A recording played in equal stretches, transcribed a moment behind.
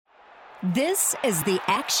This is the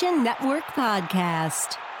Action Network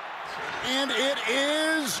Podcast. And it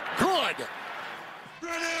is good.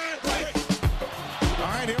 All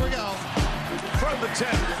right, here we go. From the 10,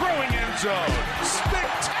 throwing end zone.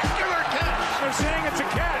 Spectacular catch. They're saying it's a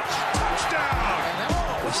catch.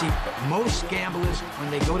 Touchdown. You see, most gamblers,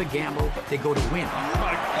 when they go to gamble, they go to win. Oh,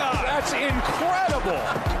 my God. That's incredible.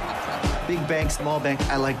 Big bank, small bank,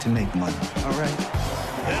 I like to make money. All right.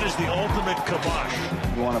 That is the ultimate kibosh.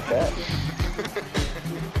 You want to bet?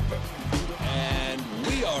 And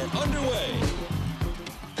we are underway.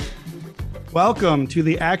 Welcome to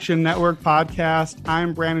the Action Network Podcast.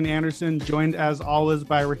 I'm Brandon Anderson, joined as always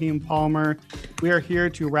by Raheem Palmer. We are here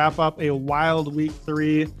to wrap up a wild week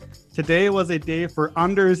 3. Today was a day for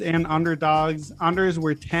unders and underdogs. Unders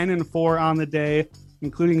were 10-4 on the day,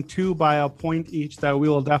 including 2 by a point each that we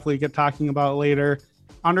will definitely get talking about later.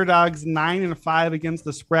 Underdogs 9-5 against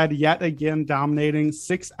the spread, yet again dominating.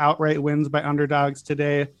 6 outright wins by underdogs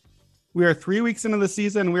today. We are 3 weeks into the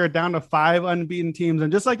season. We are down to 5 unbeaten teams.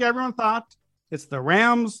 And just like everyone thought, it's the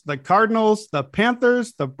Rams, the Cardinals, the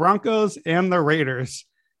Panthers, the Broncos, and the Raiders.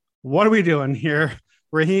 What are we doing here?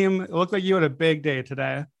 Raheem, it looked like you had a big day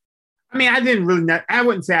today. I mean, I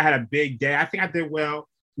wouldn't say I had a big day. I think I did well.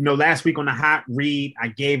 You know, last week on the hot read, I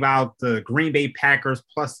gave out the Green Bay Packers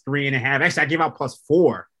plus 3.5. Actually, I gave out plus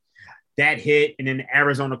 4. That hit. And then the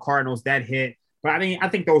Arizona Cardinals, that hit. But I mean, I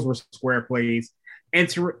think those were square plays.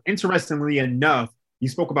 Interestingly enough, you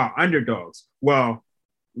spoke about underdogs. Well,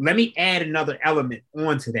 let me add another element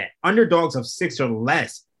onto that. Underdogs of 6 or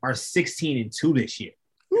less are 16-2 this year.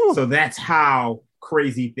 Ooh. So that's how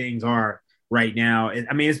crazy things are right now.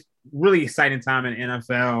 I mean, it's really exciting time in the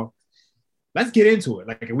NFL. Let's get into it.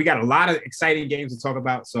 Like, we got a lot of exciting games to talk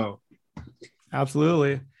about. So,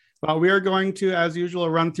 absolutely. Well, we are going to, as usual,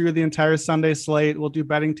 run through the entire Sunday slate. We'll do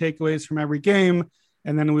betting takeaways from every game,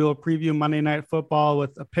 and then we will preview Monday Night Football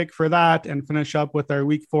with a pick for that and finish up with our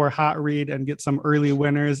Week 4 hot read and get some early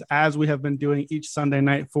winners, as we have been doing each Sunday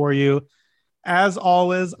night for you. As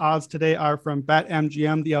always, odds today are from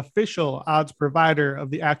BetMGM, the official odds provider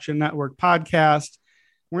of the Action Network Podcast.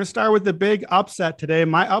 We're going to start with the big upset today.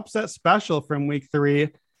 My upset special from week 3,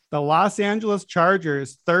 the Los Angeles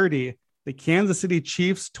Chargers 30, the Kansas City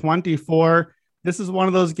Chiefs 24. This is one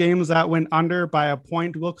of those games that went under by a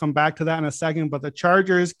point. We'll come back to that in a second, but the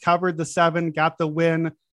Chargers covered the 7, got the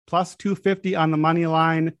win, plus 250 on the money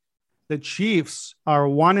line. The Chiefs are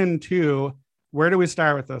 1-2. Where do we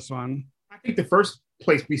start with this one? I think the first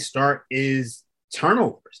place we start is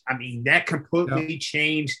turnovers. I mean, that completely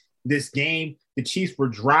changed this game. The Chiefs were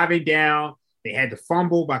driving down. They had the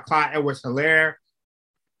fumble by Clyde Edwards-Helaire.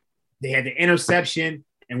 They had the interception,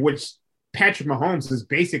 in which Patrick Mahomes is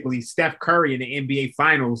basically Steph Curry in the NBA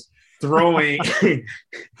Finals throwing.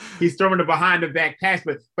 He's throwing the behind the back pass,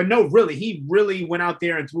 but no, really, he really went out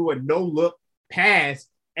there and threw a no-look pass.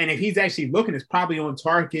 And if he's actually looking, it's probably on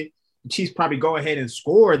target. The Chiefs probably go ahead and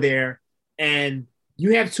score there. And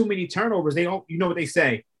you have too many turnovers. They don't, you know what they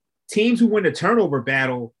say? Teams who win the turnover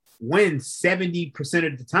battle win 70%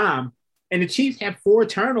 of the time. And the Chiefs had 4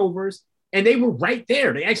 turnovers, and they were right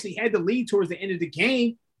there. They actually had the lead towards the end of the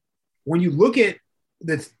game. When you look at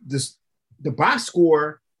the box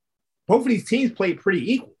score, both of these teams played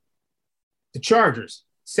pretty equal. The Chargers,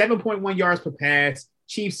 7.1 yards per pass.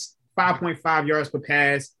 Chiefs, 5.5 yards per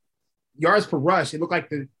pass. Yards per rush, it looked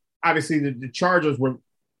like the Chargers were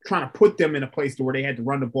trying to put them in a place to where they had to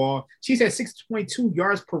run the ball. Chiefs had 6.2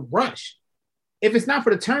 yards per rush. If it's not for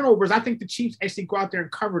the turnovers, I think the Chiefs actually go out there and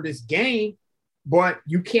cover this game, but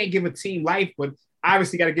you can't give a team life. But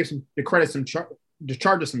obviously got to give the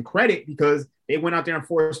Chargers some credit because they went out there and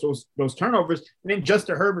forced those turnovers. And then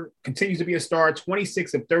Justin Herbert continues to be a star,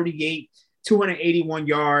 26 of 38, 281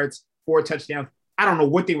 yards, 4 touchdowns. I don't know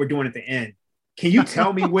what they were doing at the end. Can you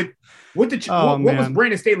tell me what was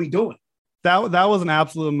Brandon Staley doing? That was an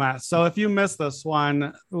absolute mess. So if you missed this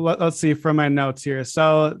one, let's see from my notes here.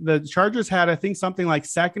 So the Chargers had, I think, something like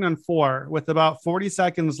 2nd and 4 with about 40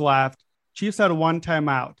 seconds left. Chiefs had 1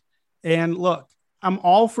 timeout. And look, I'm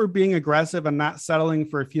all for being aggressive and not settling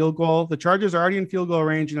for a field goal. The Chargers are already in field goal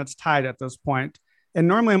range and it's tied at this point. And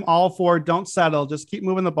normally I'm all for don't settle. Just keep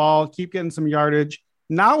moving the ball, keep getting some yardage.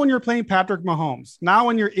 Now when you're playing Patrick Mahomes, now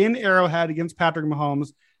when you're in Arrowhead against Patrick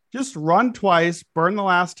Mahomes, just run twice, burn the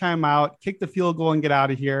last time out, kick the field goal, and get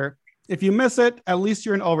out of here. If you miss it, at least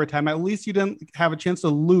you're in overtime. At least you didn't have a chance to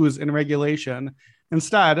lose in regulation.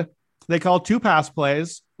 Instead, they called 2 pass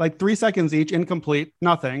plays, like 3 seconds each, incomplete,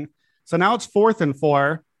 nothing. So now it's 4th and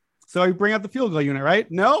 4. So you bring out the field goal unit,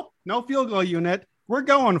 right? No field goal unit. We're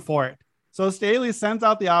going for it. So Staley sends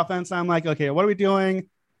out the offense. I'm like, okay, what are we doing?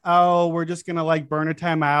 oh, we're just going to like burn a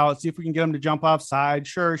timeout, see if we can get them to jump offside.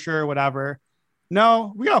 Sure, whatever.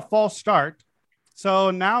 No, we got a false start.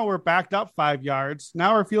 So now we're backed up 5 yards.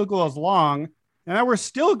 Now our field goal is long, and now we're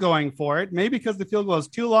still going for it. Maybe because the field goal is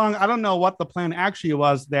too long. I don't know what the plan actually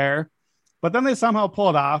was there, but then they somehow pull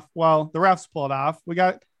it off. Well, the refs pull it off. We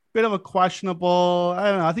got a bit of a questionable, I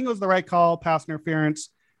don't know, I think it was the right call, pass interference,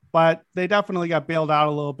 but they definitely got bailed out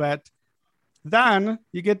a little bit. Then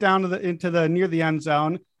you get down to into the near the end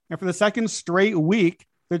zone, and for the second straight week,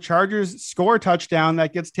 the Chargers score a touchdown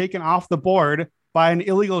that gets taken off the board by an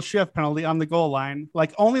illegal shift penalty on the goal line.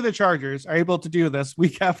 Like, only the Chargers are able to do this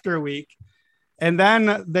week after week. And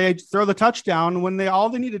then they throw the touchdown when all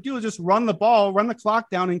they need to do is just run the ball, run the clock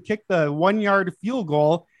down, and kick the 1 yard field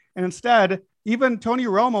goal. And instead, even Tony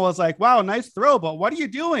Romo was like, wow, nice throw, but what are you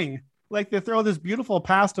doing? Like, they throw this beautiful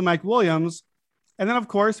pass to Mike Williams. And then, of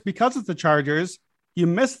course, because it's the Chargers, you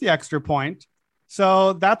miss the extra point.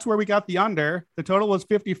 So that's where we got the under. The total was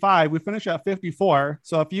 55. We finished at 54.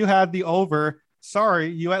 So if you had the over, sorry,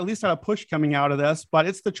 you at least had a push coming out of this, but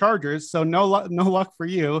it's the Chargers. So no luck for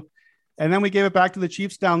you. And then we gave it back to the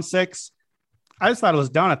Chiefs down 6. I just thought it was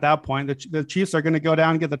done at that point. The Chiefs are going to go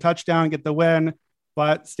down, get the touchdown, get the win.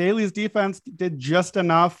 But Staley's defense did just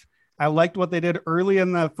enough. I liked what they did early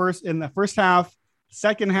in the first half.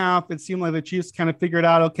 Second half, it seemed like the Chiefs kind of figured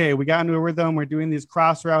out, okay, we got into a rhythm. We're doing these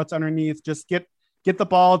cross routes underneath. Just get the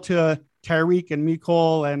ball to Tyreek and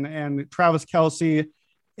Mecole and Travis Kelce.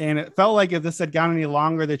 And it felt like if this had gone any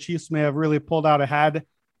longer, the Chiefs may have really pulled out ahead.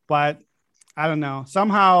 But I don't know.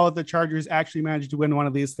 Somehow the Chargers actually managed to win one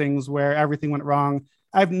of these things where everything went wrong.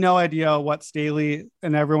 I have no idea what Staley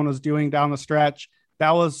and everyone was doing down the stretch.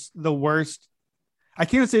 That was the worst. I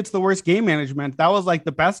can't say it's the worst game management. That was like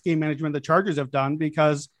the best game management the Chargers have done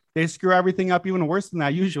because they screw everything up even worse than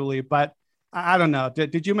that usually. But I don't know.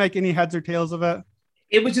 Did you make any heads or tails of it?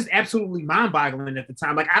 It was just absolutely mind-boggling at the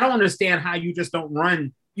time. Like, I don't understand how you just don't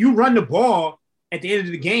run. You run the ball at the end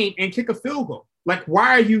of the game and kick a field goal. Like, why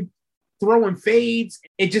are you throwing fades?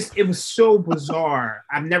 It was so bizarre.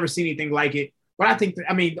 I've never seen anything like it. But I think,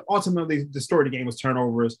 ultimately, the story of the game was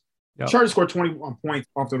turnovers. Yep. Chargers scored 21 points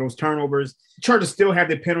after those turnovers. Chargers still have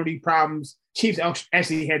their penalty problems. Chiefs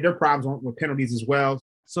actually had their problems with penalties as well.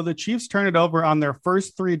 So the Chiefs turn it over on their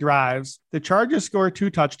first 3 drives. The Chargers score 2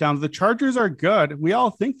 touchdowns. The Chargers are good. We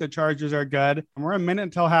all think the Chargers are good. We're a minute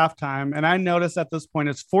until halftime. And I noticed at this point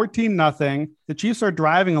it's 14-0. The Chiefs are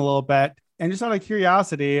driving a little bit. And just out of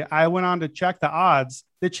curiosity, I went on to check the odds.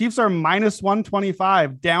 The Chiefs are minus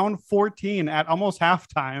 125, down 14 at almost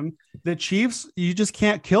halftime. The Chiefs, you just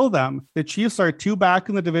can't kill them. The Chiefs are 2 back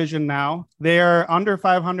in the division now. They are under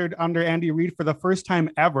 500 under Andy Reid for the first time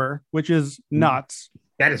ever, which is nuts.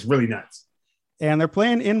 That is really nuts. And they're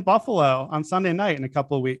playing in Buffalo on Sunday night in a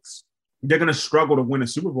couple of weeks. They're going to struggle to win a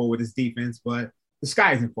Super Bowl with this defense, but the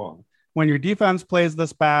sky isn't falling. When your defense plays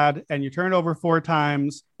this bad and you turn it over 4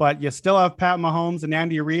 times, but you still have Pat Mahomes and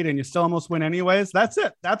Andy Reid and you still almost win anyways, that's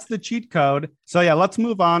it. That's the cheat code. So yeah, let's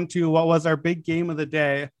move on to what was our big game of the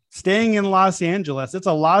day. Staying in Los Angeles. It's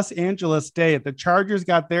a Los Angeles day. The Chargers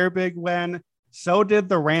got their big win. So did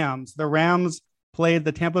the Rams. The Rams played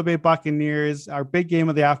the Tampa Bay Buccaneers, our big game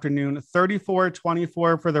of the afternoon,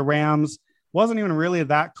 34-24 for the Rams. Wasn't even really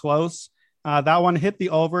that close. That one hit the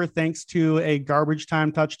over thanks to a garbage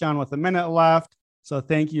time touchdown with a minute left. So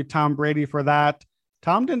thank you, Tom Brady, for that.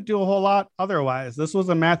 Tom didn't do a whole lot otherwise. This was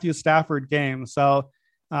a Matthew Stafford game. So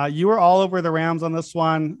you were all over the Rams on this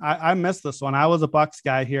one. I missed this one. I was a Bucs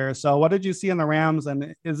guy here. So what did you see in the Rams?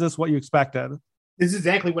 And is this what you expected? This is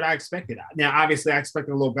exactly what I expected. Now, obviously, I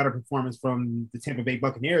expected a little better performance from the Tampa Bay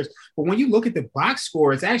Buccaneers. But when you look at the box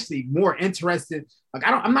score, it's actually more interesting. Like,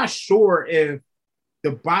 I'm not sure if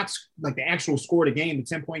the box, like the actual score of the game, the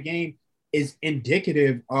 10-point game, is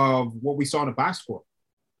indicative of what we saw in the box score.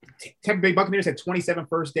 Tampa Bay Buccaneers had 27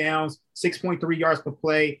 first downs, 6.3 yards per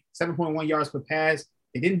play, 7.1 yards per pass.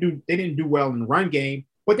 They didn't do well in the run game,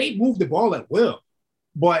 but they moved the ball at will.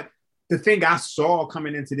 But the thing I saw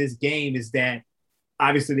coming into this game is that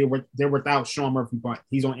obviously they're without Sean Murphy, but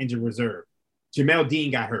he's on injured reserve. Jamel Dean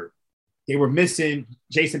got hurt. They were missing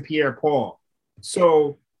Jason Pierre-Paul.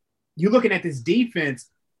 So you're looking at this defense.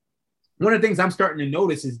 One of the things I'm starting to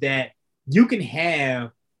notice is that you can have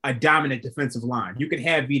a dominant defensive line. You can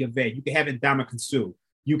have Vita Vea. You can have Ndamukong Suh.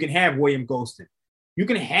 You can have William Golston. You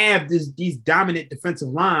can have these dominant defensive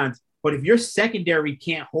lines, but if your secondary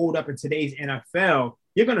can't hold up in today's NFL,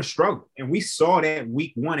 you're going to struggle. And we saw that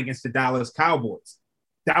week 1 against the Dallas Cowboys.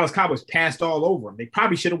 Dallas Cowboys passed all over them. They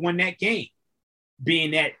probably should have won that game,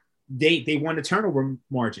 being that they won the turnover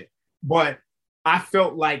margin. But I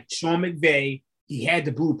felt like Sean McVay, he had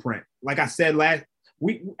the blueprint. Like I said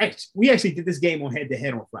we actually did this game on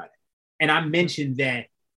head-to-head on Friday. And I mentioned that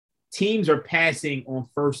teams are passing on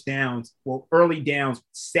first downs, early downs,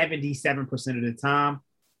 77% of the time.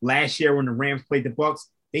 Last year when the Rams played the Bucs,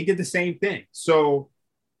 they did the same thing. So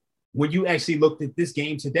when you actually looked at this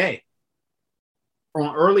game today,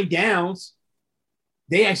 on early downs,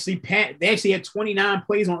 they actually had 29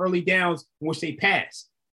 plays on early downs in which they passed.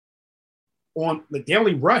 They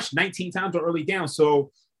only rushed 19 times on early downs.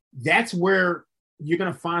 So that's where you're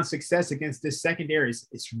going to find success against this secondary.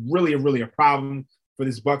 It's really a problem for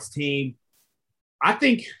this Bucs team. I'm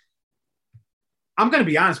going to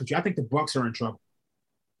be honest with you. I think the Bucs are in trouble.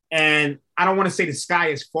 And I don't want to say the sky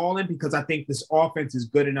is falling because I think this offense is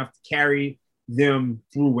good enough to carry them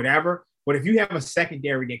through whatever. But if you have a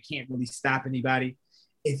secondary that can't really stop anybody,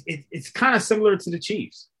 it's kind of similar to the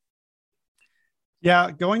Chiefs.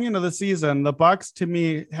 Yeah, going into the season, the Bucs to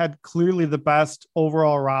me had clearly the best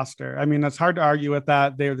overall roster. I mean, it's hard to argue with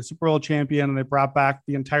that. They were the Super Bowl champion and they brought back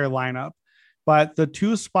the entire lineup. But the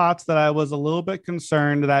two spots that I was a little bit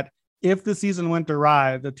concerned that if the season went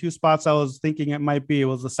awry, the two spots I was thinking it might be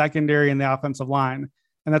was the secondary and the offensive line.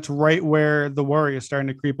 And that's right where the worry is starting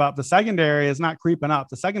to creep up. The secondary is not creeping up.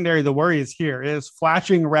 The secondary, the worry is here. It is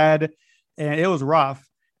flashing red and it was rough.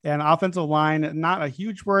 And offensive line, not a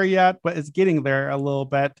huge worry yet, but it's getting there a little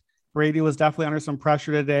bit. Brady was definitely under some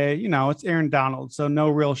pressure today. You know, it's Aaron Donald, so no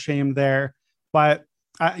real shame there. But,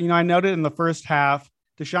 I noted in the first half,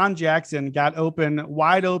 Deshaun Jackson got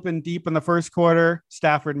wide open deep in the first quarter.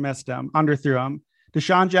 Stafford missed him, underthrew him.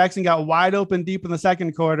 Deshaun Jackson got wide open deep in the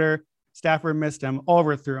second quarter. Stafford missed him,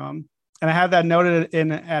 overthrew him. And I had that noted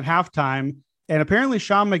at halftime. And apparently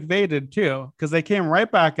Sean McVay did too, because they came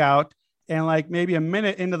right back out. And like maybe a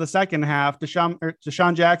minute into the second half,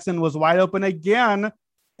 Deshaun Jackson was wide open again.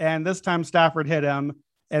 And this time Stafford hit him.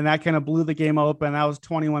 And that kind of blew the game open. That was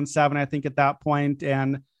 21-7, I think, at that point.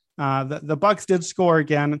 And the Bucs did score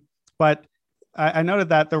again. But I noted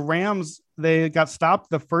that the Rams, they got stopped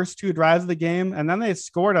the first two drives of the game. And then they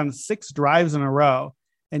scored on 6 drives in a row.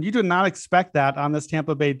 And you do not expect that on this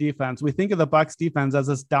Tampa Bay defense. We think of the Bucs defense as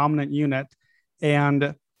this dominant unit.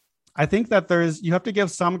 And I think that you have to give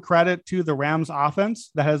some credit to the Rams offense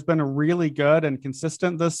that has been really good and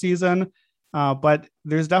consistent this season. But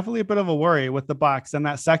there's definitely a bit of a worry with the Bucs and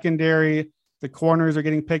that secondary. The corners are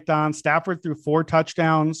getting picked on. Stafford threw 4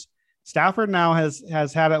 touchdowns. Stafford now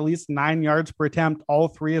has had at least 9 yards per attempt all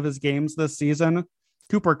 3 of his games this season.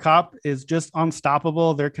 Cooper Kupp is just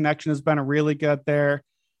unstoppable. Their connection has been really good there.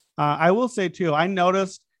 I will say too, I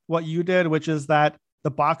noticed what you did, which is that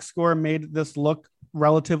the box score made this look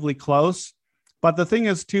relatively close. But the thing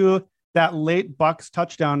is too, that late Bucs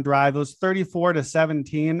touchdown drive was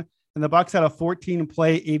 34-17. And the Bucs had a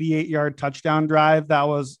 14-play, 88-yard touchdown drive that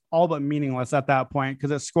was all but meaningless at that point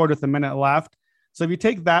because it scored with a minute left. So if you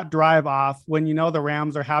take that drive off when you know the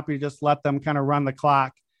Rams are happy to just let them kind of run the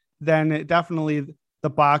clock, then it definitely the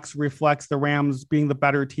box reflects the Rams being the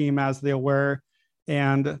better team as they were.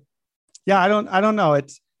 And yeah, I don't know.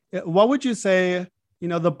 What would you say?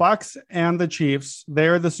 The Bucs and the Chiefs,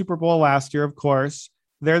 they're the Super Bowl last year, of course.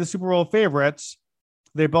 They're the Super Bowl favorites.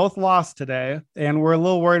 They both lost today, and we're a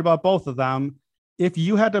little worried about both of them. If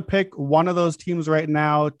you had to pick one of those teams right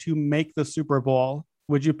now to make the Super Bowl,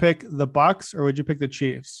 would you pick the Bucs or would you pick the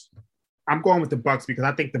Chiefs? I'm going with the Bucs because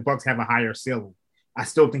I think the Bucs have a higher ceiling. I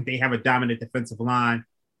still think they have a dominant defensive line,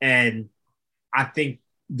 and I think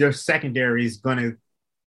their secondary is going to,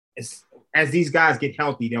 as these guys get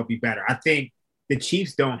healthy, they'll be better. I think the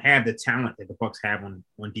Chiefs don't have the talent that the Bucs have on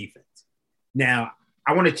defense. Now,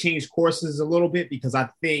 I want to change courses a little bit because I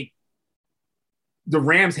think the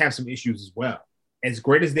Rams have some issues as well. As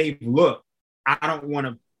great as they've looked, I don't want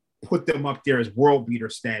to put them up there as world beater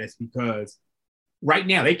status because right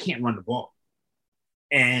now they can't run the ball.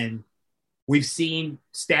 And we've seen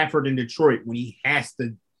Stafford in Detroit when he has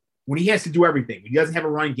to do everything. When he doesn't have a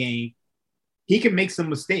run game, he can make some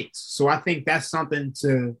mistakes. So I think that's something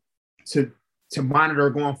to monitor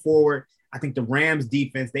going forward. I think the Rams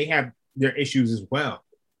defense, they have their issues as well.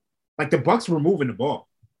 Like the Bucs were moving the ball.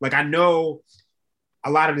 Like I know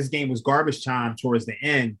a lot of this game was garbage time towards the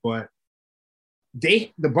end, but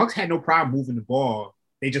the Bucs had no problem moving the ball.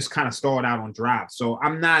 They just kind of stalled out on drives. So I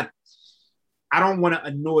don't want to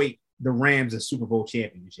anoint the Rams as Super Bowl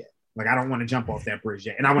champions yet. Like I don't want to jump off that bridge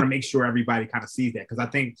yet. And I want to make sure everybody kind of sees that because I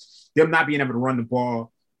think them not being able to run the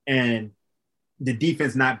ball and the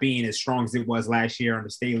defense not being as strong as it was last year under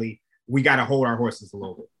Staley, we got to hold our horses a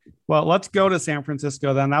little bit. Well, let's go to San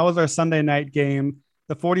Francisco then. That was our Sunday night game.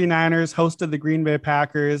 The 49ers hosted the Green Bay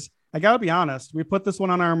Packers. I got to be honest, we put this one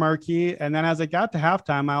on our marquee. And then as it got to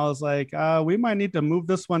halftime, I was like, we might need to move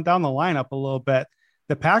this one down the lineup a little bit.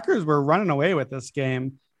 the Packers were running away with this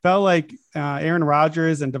game. Felt like Aaron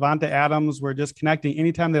Rodgers and Devonta Adams were just connecting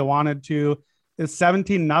anytime they wanted to. It's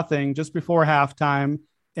 17-0 just before halftime.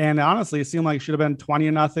 And honestly, it seemed like it should have been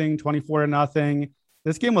 20-0, 24-0.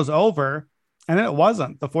 This game was over, and then it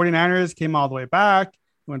wasn't. The 49ers came all the way back,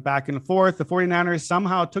 went back and forth. The 49ers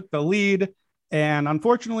somehow took the lead, and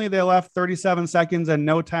unfortunately, they left 37 seconds and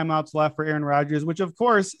no timeouts left for Aaron Rodgers, which, of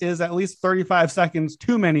course, is at least 35 seconds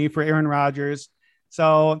too many for Aaron Rodgers.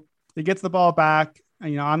 So he gets the ball back,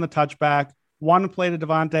 on the touchback. One play to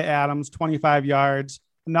Devonta Adams, 25 yards.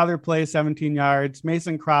 Another play, 17 yards.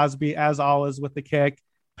 Mason Crosby, as always, with the kick.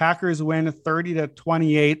 Packers win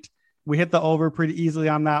 30-28. We hit the over pretty easily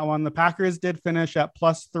on that one. The Packers did finish at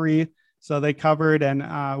 +3, so they covered and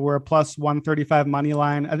were a +135 money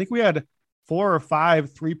line. I think we had 4 or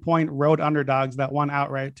 5 3-point road underdogs that won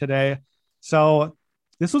outright today. So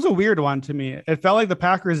this was a weird one to me. It felt like the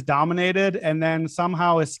Packers dominated and then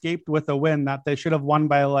somehow escaped with a win that they should have won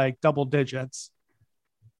by like double digits.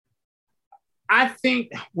 I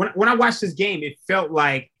think when I watched this game, it felt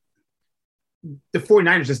like the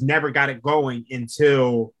 49ers just never got it going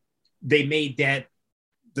until they made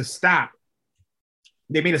the stop.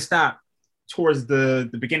 They made a stop towards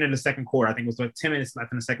the beginning of the second quarter. I think it was like 10 minutes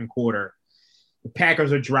left in the second quarter. The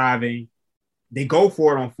Packers are driving. They go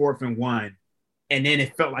for it on 4th and 1. And then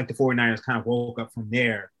it felt like the 49ers kind of woke up from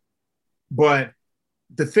there. But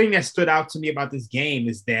the thing that stood out to me about this game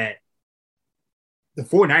is that the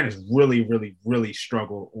 49ers really, really, really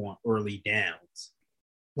struggled on early downs.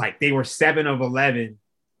 Like they were 7 of 11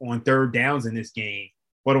 on third downs in this game.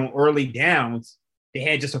 But on early downs, they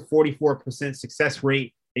had just a 44% success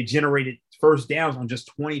rate. They generated first downs on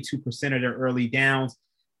just 22% of their early downs.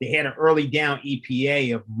 They had an early down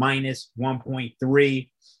EPA of -1.3.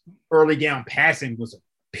 Early down passing was a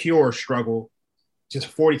pure struggle, just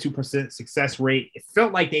 42% success rate. It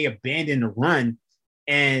felt like they abandoned the run.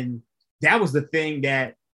 And that was the thing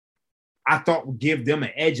that I thought would give them an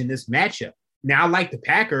edge in this matchup. Now, I like the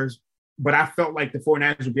Packers, but I felt like the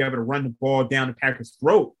 49ers would be able to run the ball down the Packers'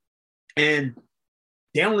 throat. And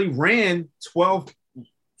they only ran 12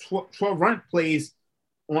 run plays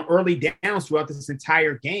on early downs throughout this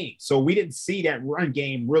entire game. So we didn't see that run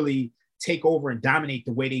game really take over and dominate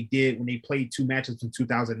the way they did when they played 2 matchups in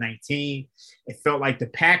 2019. It felt like the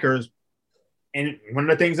Packers, and one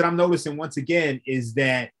of the things that I'm noticing once again is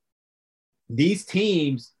that these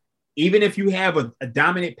teams, even if you have a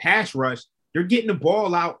dominant pass rush, you're getting the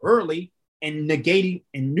ball out early and negating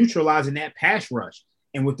and neutralizing that pass rush.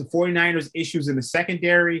 And with the 49ers issues in the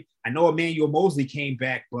secondary, I know Emmanuel Mosley came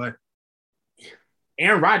back, but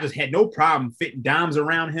Aaron Rodgers had no problem fitting dimes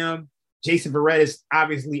around him. Jason Verrett is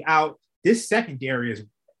obviously out. This secondary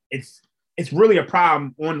it's really a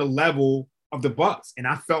problem on the level of the Bucs. And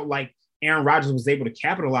I felt like Aaron Rodgers was able to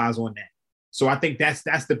capitalize on that. So I think that's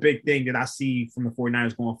the big thing that I see from the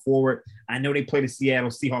 49ers going forward. I know they play the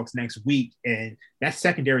Seattle Seahawks next week, and that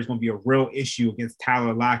secondary is going to be a real issue against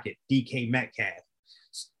Tyler Lockett, DK Metcalf,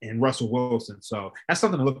 and Russell Wilson. So that's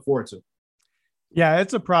something to look forward to. Yeah,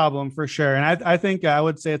 it's a problem for sure. And I think I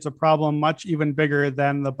would say it's a problem much even bigger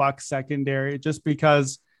than the Bucs secondary, just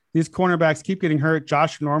because these cornerbacks keep getting hurt.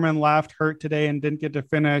 Josh Norman left hurt today and didn't get to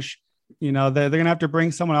finish. They're going to have to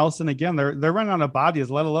bring someone else in again. They're running out of bodies,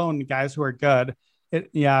 let alone guys who are good.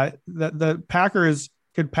 The Packers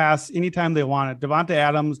could pass anytime they wanted. Devonta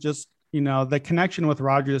Adams, just, the connection with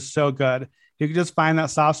Rodgers is so good. You could just find that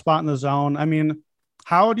soft spot in the zone. I mean,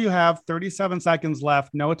 how do you have 37 seconds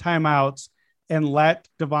left, no timeouts, and let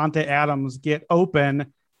Devonta Adams get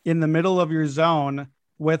open in the middle of your zone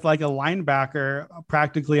with like a linebacker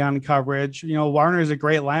practically on coverage? Warner is a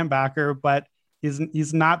great linebacker, but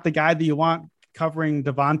he's not the guy that you want covering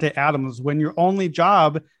Devonta Adams when your only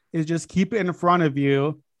job is just keep it in front of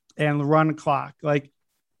you and run clock. Like,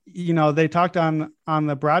 they talked on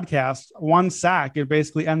the broadcast, 1 sack, it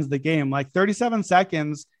basically ends the game. Like 37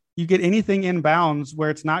 seconds, you get anything in bounds where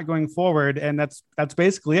it's not going forward, and that's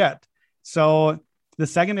basically it. So the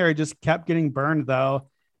secondary just kept getting burned though.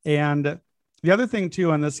 And the other thing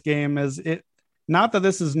too in this game is not that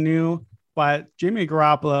this is new, but Jimmy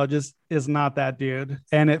Garoppolo just is not that dude.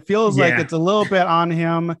 And it feels like it's a little bit on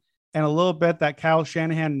him and a little bit that Kyle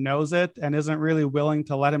Shanahan knows it and isn't really willing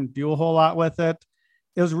to let him do a whole lot with it.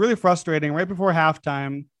 It was really frustrating. Right before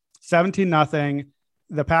halftime, 17-0,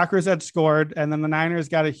 the Packers had scored, and then the Niners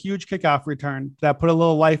got a huge kickoff return that put a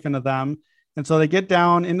little life into them. And so they get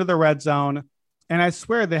down into the red zone, and I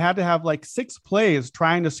swear they had to have like 6 plays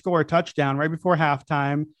trying to score a touchdown right before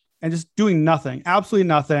halftime and just doing nothing, absolutely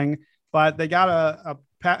nothing. But they got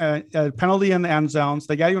a penalty in the end zone, so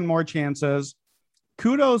they got even more chances.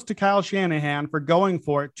 kudos to Kyle Shanahan for going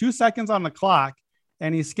for it. 2 seconds on the clock,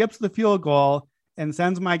 and he skips the field goal and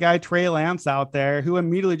sends my guy Trey Lance out there, who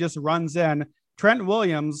immediately just runs in. Trent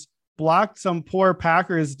Williams blocked some poor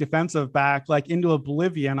Packers defensive back like into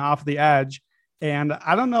oblivion off the edge. And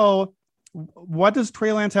I don't know, what does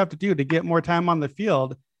Trey Lance have to do to get more time on the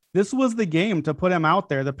field? This was the game to put him out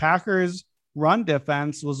there. The Packers run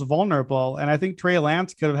defense was vulnerable. And I think Trey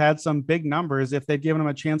Lance could have had some big numbers if they'd given him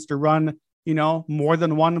a chance to run, more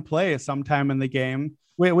than one play sometime in the game.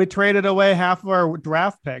 We traded away half of our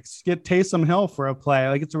draft picks, get Taysom Hill for a play.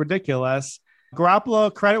 Like, it's ridiculous.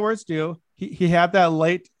 Garoppolo, credit where it's due. He had that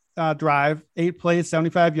late drive, 8 plays,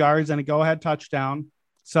 75 yards, and a go-ahead touchdown.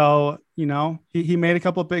 So, he made a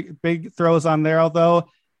couple of big throws on there, although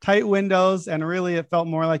tight windows, and really it felt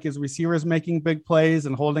more like his receivers making big plays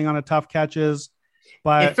and holding on to tough catches.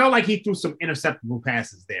 But it felt like he threw some interceptable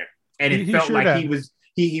passes there, and it felt like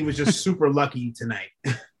he was just super lucky tonight.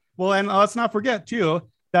 Well, and let's not forget too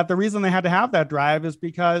that the reason they had to have that drive is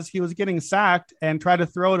because he was getting sacked and tried to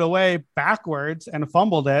throw it away backwards and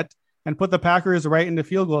fumbled it and put the Packers right into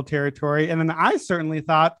field goal territory. And then I certainly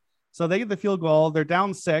thought, so they get the field goal, they're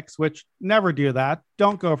down 6, which never do that.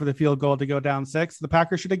 Don't go for the field goal to go down 6. The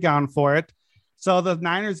Packers should have gone for it. So the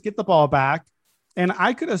Niners get the ball back. And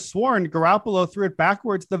I could have sworn Garoppolo threw it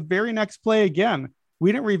backwards the very next play again.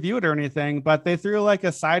 We didn't review it or anything, but they threw like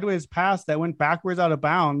a sideways pass that went backwards out of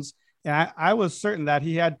bounds. And I was certain that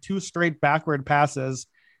he had 2 straight backward passes.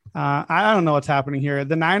 I don't know what's happening here.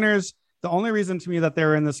 The Niners, the only reason to me that they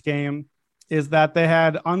were in this game is that they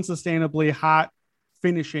had unsustainably hot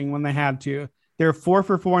finishing when they had to. They were 4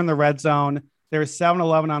 for 4 in the red zone. They were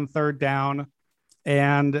 7-11 on third down.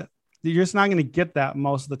 And you're just not going to get that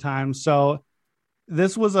most of the time. So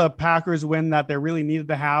this was a Packers win that they really needed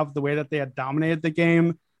to have, the way that they had dominated the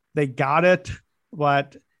game. They got it,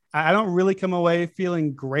 but I don't really come away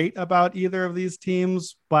feeling great about either of these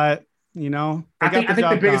teams, but I think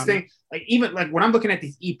the biggest thing, even when I'm looking at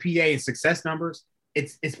these EPA and success numbers,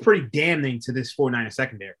 it's pretty damning to this 49er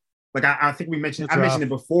secondary. I think I mentioned it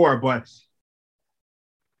before, but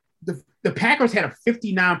the Packers had a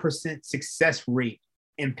 59% success rate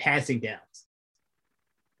in passing downs.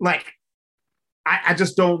 I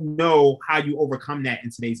just don't know how you overcome that in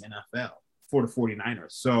today's NFL for the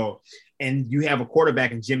 49ers. So, and you have a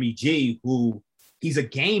quarterback in Jimmy G, who he's a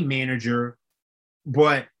game manager,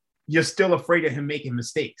 but you're still afraid of him making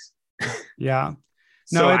mistakes. Yeah.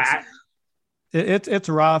 No, it's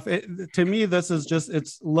rough. To me, this is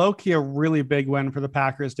it's low-key a really big win for the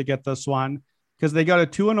Packers to get this one, because they got a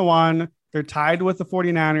 2-1. They're tied with the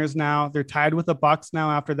 49ers now. They're tied with the Bucs now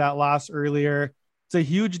after that loss earlier. It's a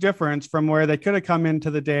huge difference from where they could have come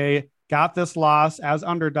into the day, got this loss as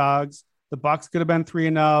underdogs. The Bucs could have been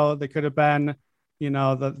 3-0. They could have been,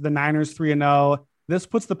 the Niners 3-0. This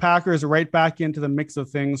puts the Packers right back into the mix of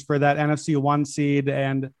things for that NFC 1 seed.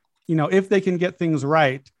 And, if they can get things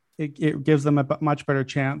right, it gives them a much better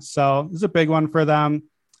chance. So this is a big one for them.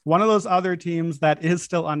 One of those other teams that is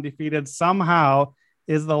still undefeated somehow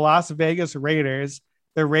is the Las Vegas Raiders.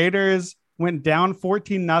 The Raiders went down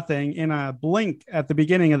 14-0 in a blink at the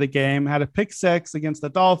beginning of the game, had a pick 6 against the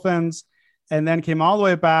Dolphins, and then came all the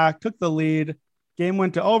way back, took the lead. Game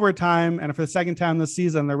went to overtime, and for the second time this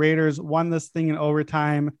season, the Raiders won this thing in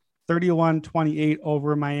overtime, 31-28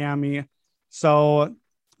 over Miami. So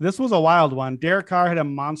this was a wild one. Derek Carr had a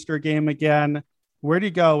monster game again. Where do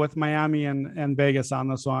you go with Miami and Vegas on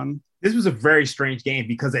this one? This was a very strange game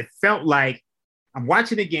because it felt like I'm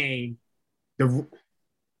watching the game.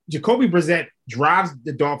 Jacoby Brissett drives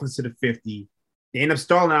the Dolphins to the 50. They end up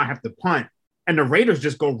stalling out, have to punt, and the Raiders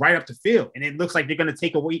just go right up the field. And it looks like they're going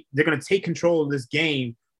to take control of this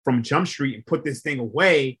game from Jump Street and put this thing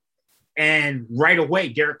away. And right away,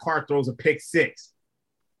 Derek Carr throws a pick 6.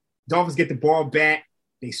 Dolphins get the ball back.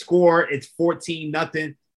 They score. It's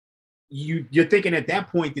 14-0. You're thinking at that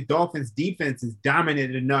point the Dolphins defense is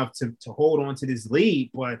dominant enough to hold on to this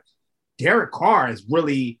lead, but Derek Carr is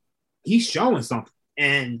he's showing something.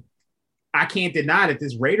 And I can't deny that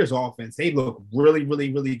this Raiders offense, they look really,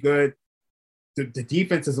 really, really good. The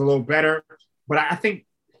defense is a little better, but I think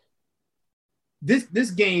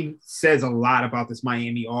this game says a lot about this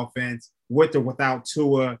Miami offense with or without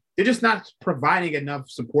Tua. They're just not providing enough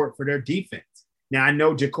support for their defense. Now, I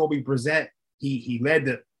know Jacoby Brissett, he led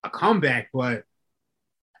a comeback, but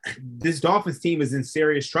this Dolphins team is in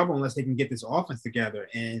serious trouble unless they can get this offense together.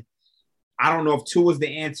 And I don't know if Tua is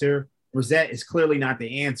the answer. Brissett is clearly not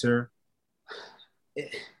the answer.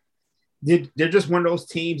 They're just one of those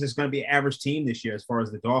teams that's going to be an average team this year as far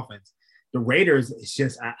as the Dolphins. The Raiders, it's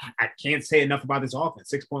just I can't say enough about this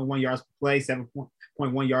offense. 6.1 yards per play,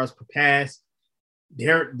 7.1 yards per pass.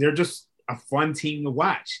 they're just a fun team to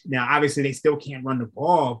watch. Now, obviously, they still can't run the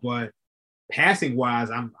ball, but passing wise,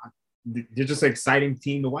 they're just an exciting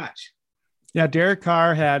team to watch. Yeah, Derek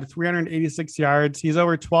Carr had 386 yards. He's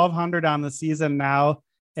over 1,200 on the season now.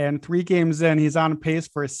 And 3 games in, he's on pace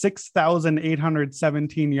for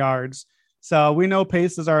 6,817 yards. So we know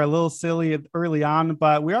paces are a little silly early on,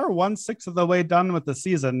 but we are 1/6 of the way done with the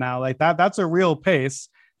season now. Like that's a real pace.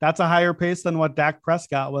 That's a higher pace than what Dak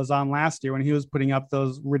Prescott was on last year when he was putting up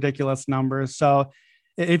those ridiculous numbers. So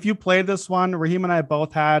if you played this one, Raheem and I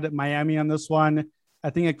both had Miami on this one. I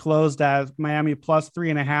think it closed at Miami plus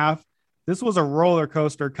 3.5. This was a roller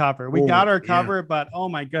coaster cover. We got our cover, but oh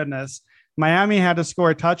my goodness. Miami had to score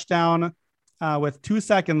a touchdown with 2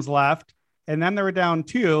 seconds left, and then they were down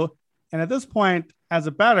 2. And at this point, as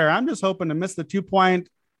a bettor, I'm just hoping to miss the 2-point,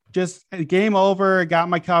 just game over, got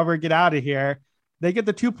my cover, get out of here. They get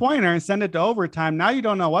the 2-pointer and send it to overtime. Now you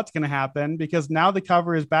don't know what's going to happen because now the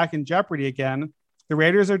cover is back in jeopardy again. The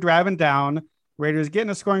Raiders are driving down. Raiders get in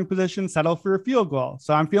a scoring position, settle for a field goal.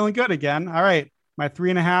 So I'm feeling good again. All right, my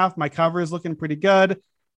 3.5, my cover is looking pretty good.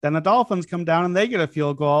 Then the Dolphins come down and they get a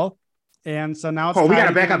field goal. And so now it's we got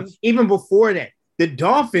to back up. Even before that, the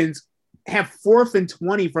Dolphins have 4th and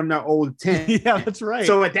 20 from their old 10. Yeah, that's right.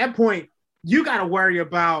 So at that point, you got to worry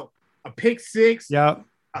about a pick 6, a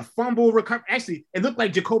fumble recovery. Actually, it looked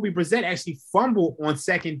like Jacoby Brissett actually fumbled on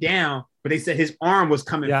 2nd down, but they said his arm was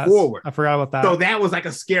coming forward. I forgot about that. So that was like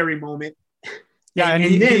a scary moment. Yeah,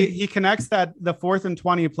 and then he connects the 4th and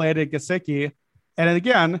 20 play to Gesicki. And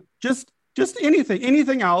again, just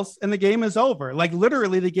anything else, and the game is over. Like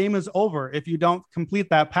literally the game is over if you don't complete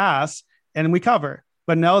that pass, and we cover.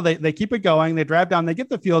 But no, they keep it going. They drive down, they get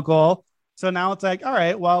the field goal. So now it's like, all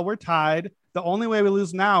right, well, we're tied. The only way we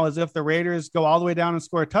lose now is if the Raiders go all the way down and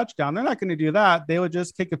score a touchdown. They're not going to do that. They would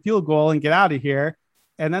just kick a field goal and get out of here.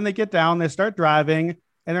 And then they get down, they start driving,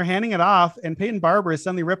 and they're handing it off. And Peyton Barber is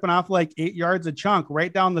suddenly ripping off like 8 yards a chunk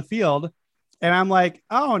right down the field. And I'm like,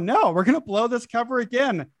 oh no, we're going to blow this cover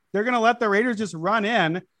again. They're going to let the Raiders just run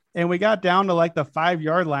in. And we got down to like the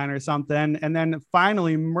 5-yard line or something. And then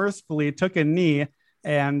finally, mercifully took a knee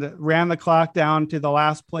and ran the clock down to the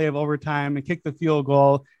last play of overtime and kicked the field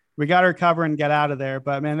goal. We got our cover and get out of there.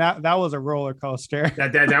 But man, that was a roller coaster.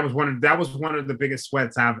 That was one of the biggest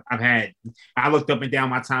sweats I've had. I looked up and down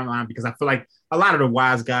my timeline because I feel like a lot of the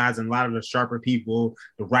wise guys and a lot of the sharper people,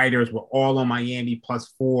 the writers, were all on Miami +4,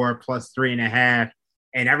 +3.5,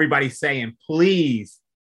 and everybody's saying, please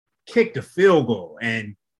kick the field goal.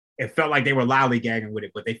 And it felt like they were loudly gagging with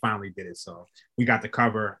it, but they finally did it. So we got the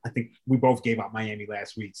cover. I think we both gave out Miami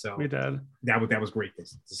last week. So we did. That was great to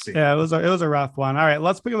see. Yeah, it was a rough one. All right,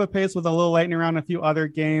 let's pick up the pace with a little lightning around a few other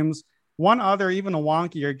games. One other, even a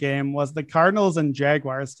wonkier game was the Cardinals and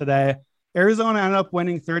Jaguars today. Arizona ended up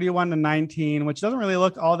winning 31-19, which doesn't really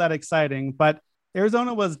look all that exciting, but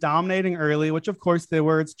Arizona was dominating early, which of course they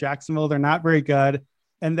were. It's Jacksonville. They're not very good.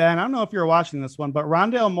 And then I don't know if you're watching this one, but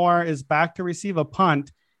Rondale Moore is back to receive a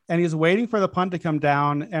punt. And he's waiting for the punt to come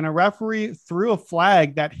down, and a referee threw a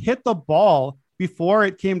flag that hit the ball before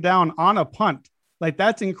it came down on a punt. Like,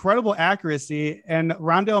 that's incredible accuracy. And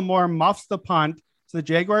Rondale Moore muffs the punt, so the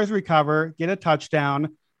Jaguars recover, get a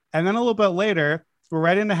touchdown. And then a little bit later, we're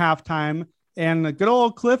right into halftime, and good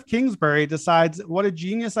old Cliff Kingsbury decides, what a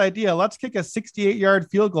genius idea. Let's kick a 68-yard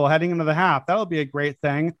field goal heading into the half. That'll be a great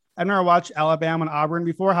thing. I've never watched Alabama and Auburn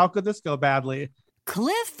before. How could this go badly?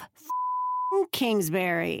 Cliff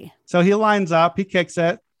Kingsbury. So he lines up, he kicks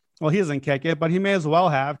it. Well, he doesn't kick it, but he may as well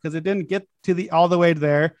have, because it didn't get to all the way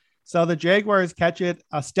there. So the Jaguars catch it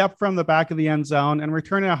a step from the back of the end zone and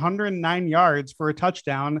return it 109 yards for a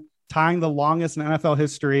touchdown, tying the longest in NFL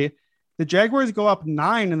history. The Jaguars go up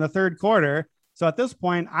 9 in the third quarter. So at this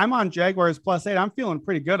point, I'm on Jaguars +8. I'm feeling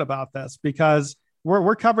pretty good about this because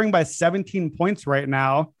we're covering by 17 points right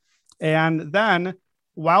now. And then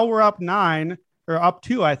while we're up 9, or up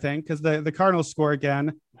 2, I think, because the Cardinals score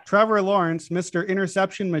again, Trevor Lawrence, Mr.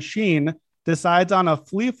 Interception Machine, decides on a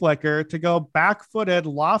flea flicker to go back-footed,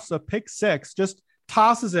 lofts a pick 6, just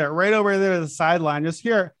tosses it right over there to the sideline. Just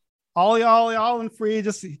here, ollie, and free.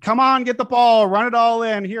 Just come on, get the ball, run it all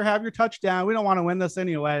in. Here, have your touchdown. We don't want to win this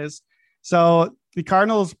anyways. So the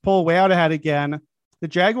Cardinals pull way out ahead again. The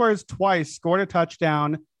Jaguars twice scored a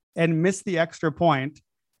touchdown and missed the extra point.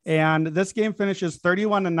 And this game finishes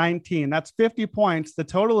 31-19. That's 50 points. The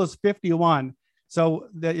total is 51. So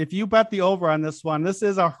if you bet the over on this one, this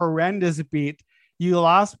is a horrendous beat. You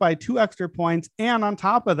lost by 2 extra points. And on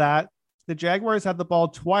top of that, the Jaguars had the ball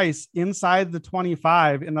twice inside the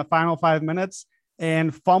 25 in the final 5 minutes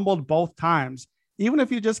and fumbled both times. Even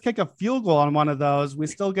if you just kick a field goal on one of those, we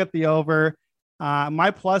still get the over.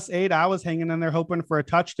 My +8, I was hanging in there hoping for a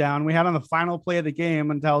touchdown. We had on the final play of the game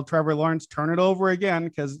until Trevor Lawrence turned it over again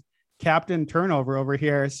because captain turnover over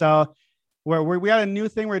here. So we got a new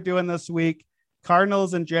thing we're doing this week.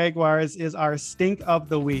 Cardinals and Jaguars is our stink of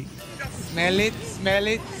the week. Smell it, smell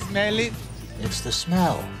it, smell it. It's the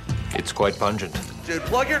smell. It's quite pungent. Dude,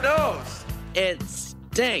 plug your nose. It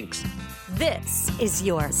stinks. This is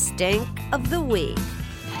your stink of the week.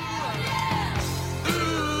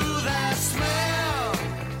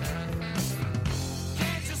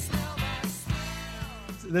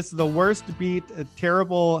 This is the worst beat, a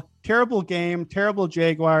terrible game, terrible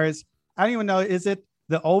Jaguars. I don't even know, is it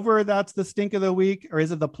the over that's the stink of the week, or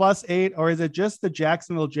is it the +8, or is it just the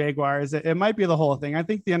Jacksonville Jaguars? It might be the whole thing. I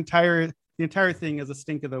think the entire thing is a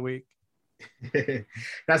stink of the week.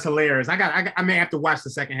 That's hilarious. I may have to watch the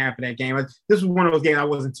second half of that game. This was one of those games I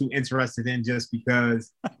wasn't too interested in just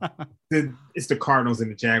because it's the Cardinals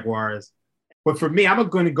and the Jaguars. But for me, I'm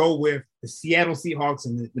going to go with the Seattle Seahawks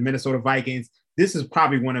and the Minnesota Vikings. This is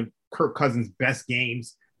probably one of Kirk Cousins' best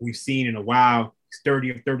games we've seen in a while. He's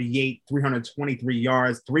 30 of 38, 323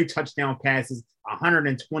 yards, 3 touchdown passes,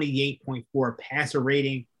 128.4 passer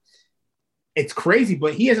rating. It's crazy,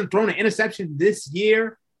 but he hasn't thrown an interception this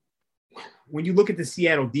year. When you look at the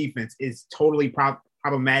Seattle defense, it's totally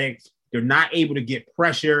problematic. They're not able to get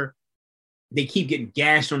pressure. They keep getting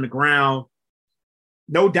gashed on the ground.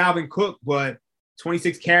 No Dalvin Cook, but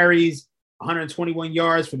 26 carries, 121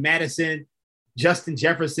 yards for Madison. Justin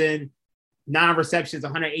Jefferson, 9 receptions,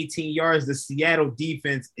 118 yards. The Seattle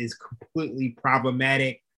defense is completely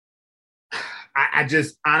problematic. I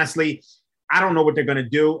just honestly, I don't know what they're going to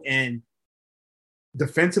do. And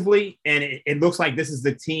defensively, and it looks like this is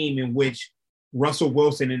the team in which Russell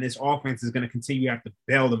Wilson and this offense is going to continue to have to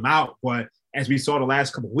bail them out. But as we saw the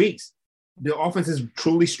last couple of weeks, the offense has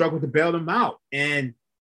truly struggled to bail them out. And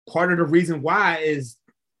part of the reason why is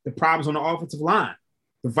the problems on the offensive line.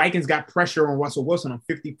 The Vikings got pressure on Russell Wilson on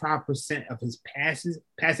 55% of his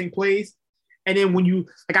passing plays. And then when you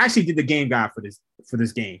 – I actually did the game guide for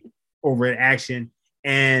this game over at Action.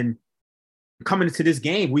 And coming into this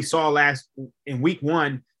game, we saw in week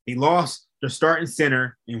 1, they lost their starting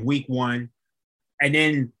center in week 1. And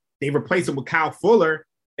then they replaced him with Kyle Fuller,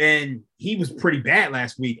 and he was pretty bad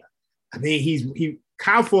last week. I mean,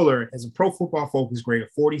 Kyle Fuller has a Pro Football Focus grade of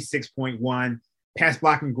 46.1, pass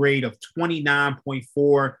blocking grade of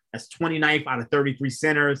 29.4. That's 29th out of 33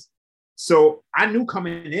 centers. So I knew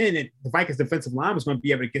coming in that the Vikings defensive line was going to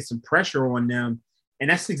be able to get some pressure on them,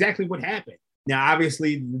 and that's exactly what happened. Now,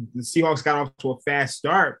 obviously, the Seahawks got off to a fast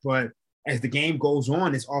start, but as the game goes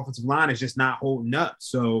on, this offensive line is just not holding up.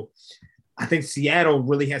 So I think Seattle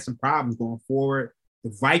really has some problems going forward.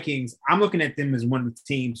 The Vikings, I'm looking at them as one of the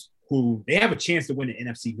teams who they have a chance to win the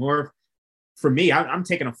NFC North. For me, I'm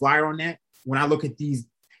taking a flyer on that. When I look at these,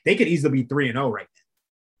 they could easily be 3-0 right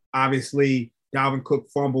now. Obviously, Dalvin Cook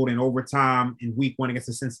fumbled in overtime in week 1 against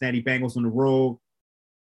the Cincinnati Bengals on the road.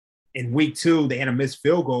 In week 2, they had a missed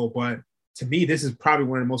field goal, but to me, this is probably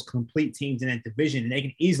one of the most complete teams in that division, and they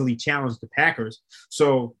can easily challenge the Packers.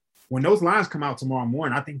 So when those lines come out tomorrow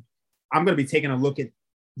morning, I think I'm going to be taking a look at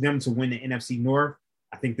them to win the NFC North.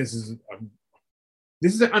 I think this is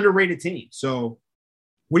an underrated team. So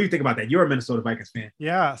what do you think about that? You're a Minnesota Vikings fan.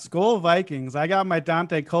 Yeah, Skol Vikings. I got my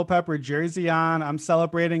Dante Culpepper jersey on. I'm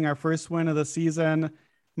celebrating our first win of the season.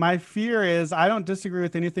 My fear is I don't disagree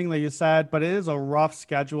with anything that you said, but it is a rough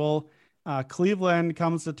schedule. Cleveland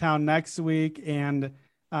comes to town next week, and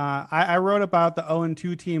I wrote about the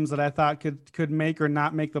 0-2 teams that I thought could make or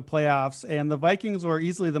not make the playoffs, and the Vikings were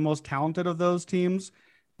easily the most talented of those teams,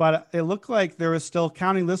 but it looked like there was still,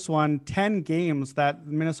 counting this one, 10 games that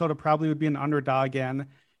Minnesota probably would be an underdog in,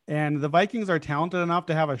 and the Vikings are talented enough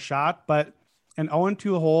to have a shot, but an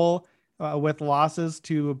 0-2 hole with losses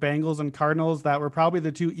to Bengals and Cardinals that were probably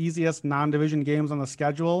the 2 easiest non-division games on the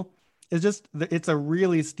schedule, it's a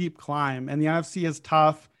really steep climb, and the NFC is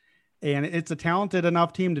tough, and it's a talented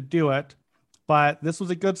enough team to do it. But this was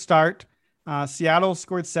a good start. Seattle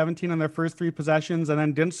scored 17 on their first 3 possessions and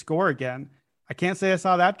then didn't score again. I can't say I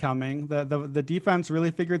saw that coming. The defense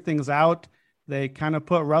really figured things out. They kind of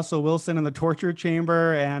put Russell Wilson in the torture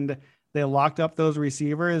chamber, and they locked up those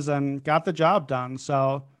receivers and got the job done.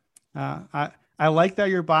 So I like that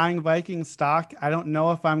you're buying Vikings stock. I don't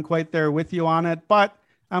know if I'm quite there with you on it, but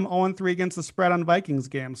I'm 0-3 against the spread on Vikings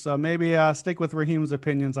games. So maybe stick with Raheem's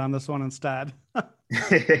opinions on this one instead.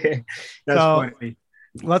 That's funny.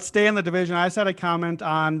 Let's stay in the division. I just had a comment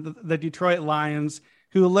on the Detroit Lions,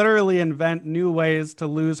 who literally invent new ways to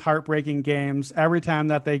lose heartbreaking games every time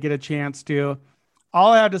that they get a chance to.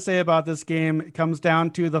 All I have to say about this game comes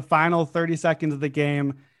down to the final 30 seconds of the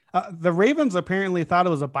game. The Ravens apparently thought it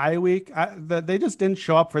was a bye week. They just didn't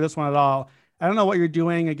show up for this one at all. I don't know what you're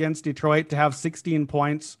doing against Detroit to have 16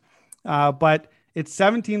 points, but it's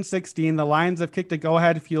 17-16. The Lions have kicked a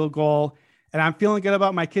go-ahead field goal, and I'm feeling good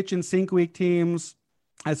about my kitchen sink week teams.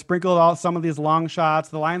 I sprinkled out some of these long shots.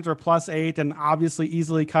 The Lions were +8 and obviously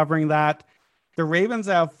easily covering that. The Ravens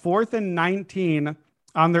have 4th and 19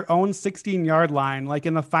 on their own 16-yard line, like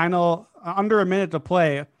in the final under a minute to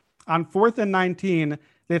play. On 4th and 19,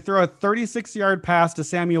 they throw a 36-yard pass to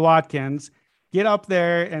Sammy Watkins, get up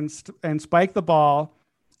there and spike the ball.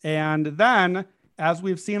 And then, as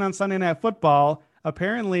we've seen on Sunday Night Football,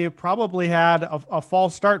 apparently probably had a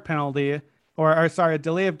false start penalty, or a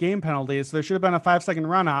delay of game penalty. So there should have been a 5-second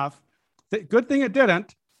runoff. Good thing it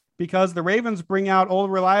didn't, because the Ravens bring out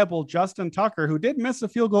old reliable Justin Tucker, who did miss a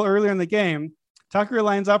field goal earlier in the game. Tucker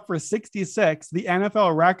lines up for 66, the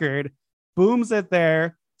NFL record, booms it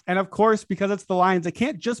there. And of course, because it's the Lions, it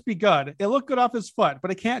can't just be good. It looked good off his foot,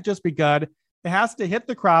 but it can't just be good. It has to hit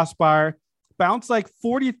the crossbar, bounce like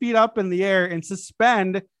 40 feet up in the air, and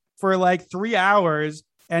suspend for like 3 hours,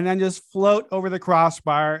 and then just float over the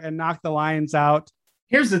crossbar and knock the Lions out.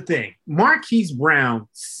 Here's the thing. Marquise Brown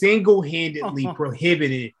single-handedly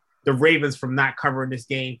prohibited the Ravens from not covering this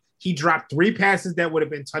game. He dropped 3 passes that would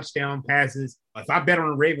have been touchdown passes. If I bet on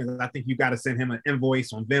the Ravens, I think you got to send him an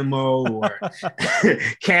invoice on Venmo or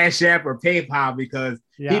Cash App or PayPal, because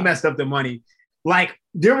he messed up the money. Like,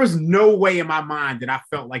 there was no way in my mind that I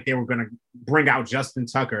felt like they were going to bring out Justin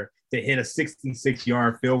Tucker to hit a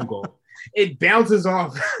 66-yard field goal. It bounces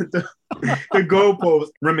off the goalpost,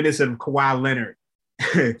 reminiscent of Kawhi Leonard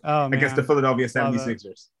against the Philadelphia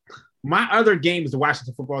 76ers. My other game is the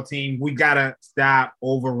Washington football team. We got to stop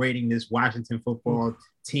overrating this Washington football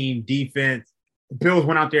team defense. The Bills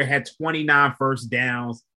went out there, had 29 first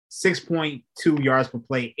downs, 6.2 yards per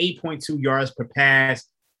play, 8.2 yards per pass,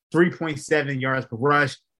 3.7 yards per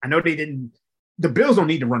rush. I know the Bills don't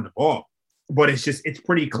need to run the ball, but it's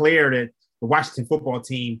pretty clear that the Washington football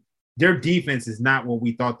team, their defense is not what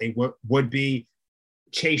we thought they would be.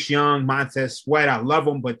 Chase Young, Montez Sweat, I love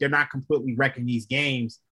them, but they're not completely wrecking these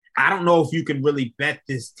games. I don't know if you can really bet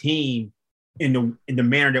this team in the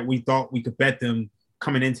manner that we thought we could bet them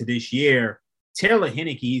coming into this year. Taylor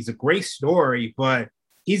Heinicke is a great story, but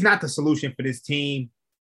he's not the solution for this team.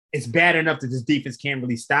 It's bad enough that this defense can't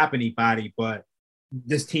really stop anybody, but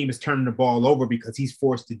this team is turning the ball over because he's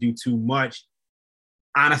forced to do too much.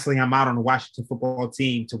 Honestly, I'm out on the Washington football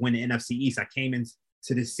team to win the NFC East. I came into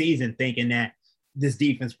this season thinking that this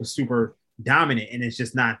defense was super dominant, and it's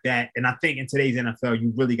just not that. And I think in today's NFL,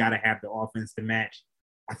 you really got to have the offense to match.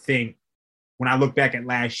 I think when I look back at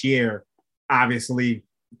last year, obviously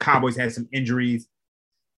Cowboys had some injuries.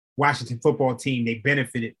 Washington football team, they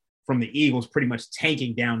benefited from the Eagles pretty much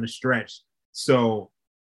tanking down the stretch. So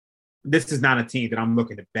this is not a team that I'm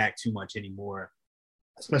looking to back too much anymore,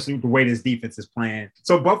 especially with the way this defense is playing.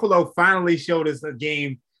 So Buffalo finally showed us a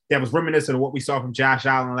game that was reminiscent of what we saw from Josh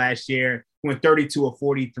Allen last year. He went 32 of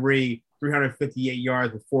 43, 358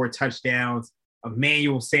 yards with 4 touchdowns.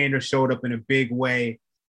 Emmanuel Sanders showed up in a big way.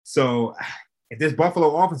 So if this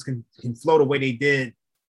Buffalo offense can flow the way they did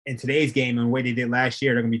in today's game and the way they did last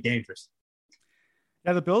year, they're going to be dangerous.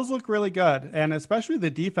 Yeah, the Bills look really good, and especially the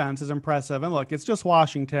defense is impressive. And look, it's just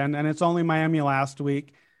Washington, and it's only Miami last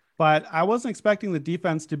week, but I wasn't expecting the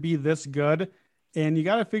defense to be this good. And you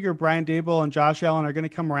got to figure Brian Daboll and Josh Allen are going to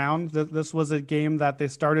come around. This was a game that they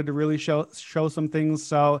started to really show some things.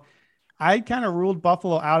 So I kind of ruled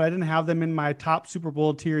Buffalo out. I didn't have them in my top Super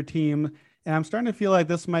Bowl tier team, and I'm starting to feel like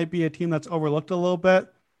this might be a team that's overlooked a little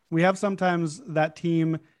bit. We have sometimes that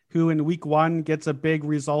team who in week 1 gets a big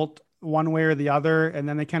result one way or the other, and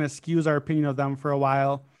then it kind of skews our opinion of them for a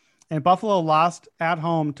while. And Buffalo lost at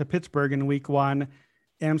home to Pittsburgh in week 1.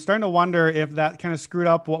 And I'm starting to wonder if that kind of screwed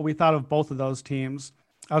up what we thought of both of those teams.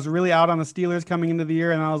 I was really out on the Steelers coming into the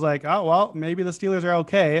year, and I was like, oh, well, maybe the Steelers are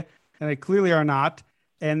okay. And they clearly are not.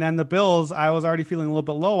 And then the Bills, I was already feeling a little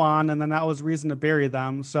bit low on, and then that was reason to bury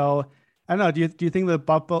them. So I don't know. Do you think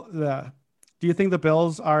do you think the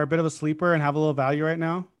Bills are a bit of a sleeper and have a little value right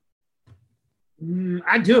now?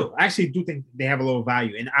 I do. I actually do think they have a little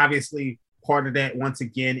value. And obviously part of that, once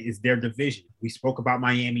again, is their division. We spoke about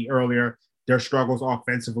Miami earlier, their struggles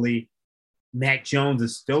offensively. Mac Jones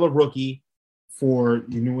is still a rookie for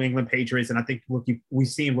the New England Patriots. And I think we've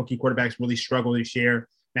seen rookie quarterbacks really struggle this year.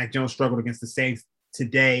 Mac Jones struggled against the Saints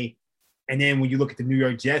today. And then when you look at the New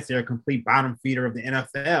York Jets, they're a complete bottom feeder of the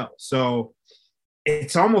NFL. So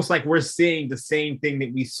it's almost like we're seeing the same thing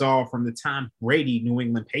that we saw from the Tom Brady New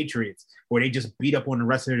England Patriots, where they just beat up on the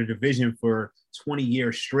rest of the division for 20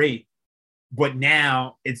 years straight. But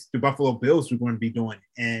now it's the Buffalo Bills who are going to be doing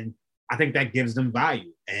it. And I think that gives them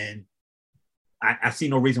value. And I see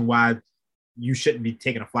no reason why you shouldn't be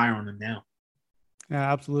taking a flyer on them now.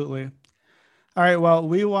 Yeah, absolutely. All right, well,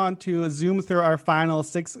 we want to zoom through our final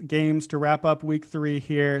 6 games to wrap up week 3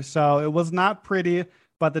 here. So it was not pretty,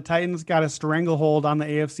 but the Titans got a stranglehold on the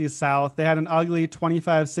AFC South. They had an ugly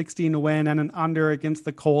 25-16 win and an under against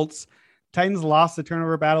the Colts. Titans lost the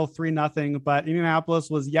turnover battle 3-0, but Indianapolis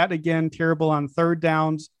was yet again terrible on third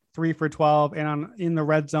downs, 3 for 12, and in the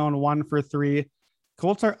red zone, 1 for 3.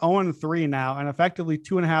 Colts are 0-3 now and effectively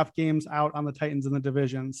 2.5 games out on the Titans in the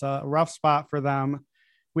division. So a rough spot for them.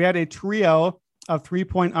 We had a trio of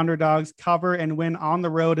 3-point underdogs cover and win on the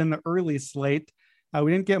road in the early slate. We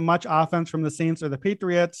didn't get much offense from the Saints or the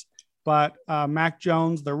Patriots, but Mac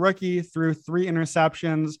Jones, the rookie, threw 3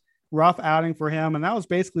 interceptions. Rough outing for him, and that was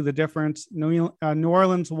basically the difference. New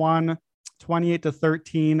Orleans won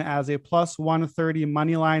 28-13 as a plus 130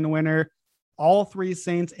 money line winner. All 3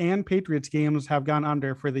 Saints and Patriots games have gone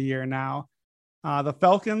under for the year now. The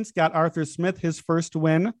Falcons got Arthur Smith his first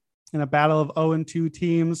win in a battle of 0-2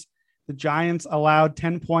 teams. The Giants allowed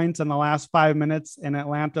 10 points in the last 5 minutes, and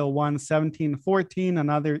Atlanta won 17-14,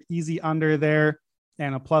 another easy under there,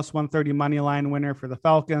 and a plus 130 money line winner for the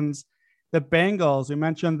Falcons. The Bengals, we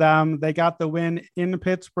mentioned them. They got the win in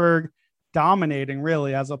Pittsburgh, dominating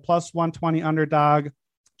really as a plus 120 underdog.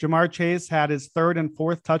 Jamar Chase had his 3rd and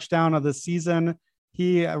 4th touchdown of the season.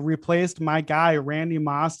 He replaced my guy, Randy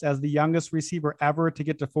Moss, as the youngest receiver ever to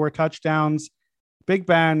get to 4 touchdowns. Big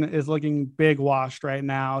Ben is looking big washed right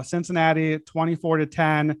now. Cincinnati,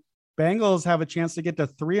 24-10. Bengals have a chance to get to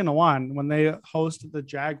 3-1 when they host the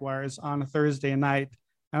Jaguars on a Thursday night.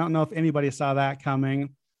 I don't know if anybody saw that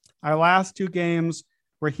coming. Our last 2 games,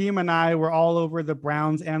 Raheem and I were all over the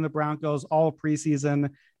Browns and the Broncos all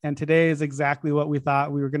preseason, and today is exactly what we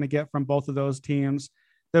thought we were going to get from both of those teams.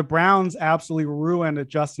 The Browns absolutely ruined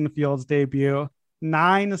Justin Fields' debut.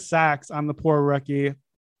 9 sacks on the poor rookie.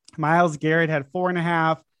 Myles Garrett had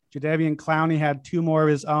 4.5. Jadeveon Clowney had 2 more of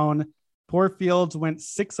his own. Poor Fields went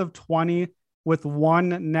 6 of 20 with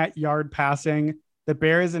 1 net yard passing. The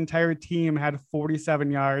Bears' entire team had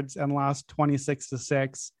 47 yards and lost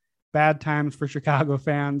 26-6. Bad times for Chicago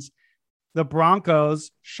fans. The Broncos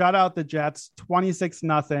shut out the Jets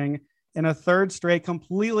 26-0 in a 3rd straight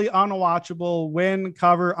completely unwatchable win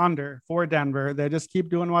cover under for Denver. They just keep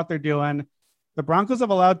doing what they're doing. The Broncos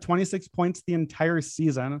have allowed 26 points the entire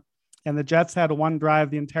season, and the Jets had 1 drive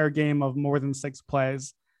the entire game of more than 6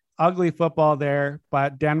 plays. Ugly football there,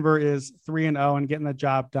 but Denver is 3-0 and getting the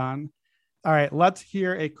job done. All right, let's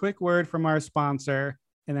hear a quick word from our sponsor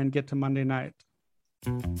and then get to Monday night.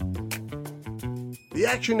 The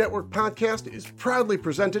Action Network podcast is proudly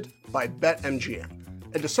presented by BetMGM.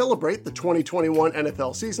 And to celebrate the 2021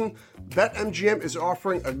 NFL season, BetMGM is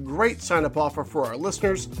offering a great sign-up offer for our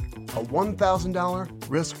listeners, a $1,000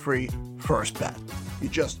 risk-free first bet. You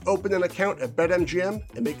just open an account at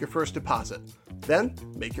BetMGM and make your first deposit. Then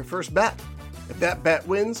make your first bet. If that bet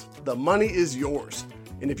wins, the money is yours.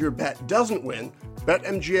 And if your bet doesn't win,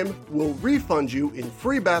 BetMGM will refund you in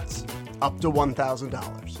free bets up to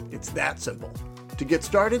 $1,000. It's that simple. To get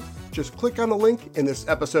started, just click on the link in this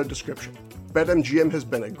episode description. BetMGM has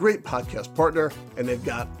been a great podcast partner, and they've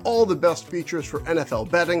got all the best features for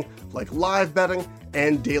NFL betting, like live betting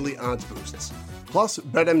and daily odds boosts. Plus,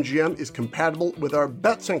 BetMGM is compatible with our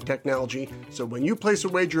BetSync technology, so when you place a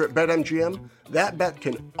wager at BetMGM, that bet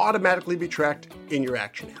can automatically be tracked in your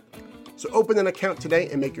Action app. So open an account today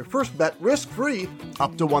and make your first bet risk-free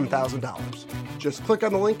up to $1,000. Just click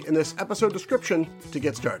on the link in this episode description to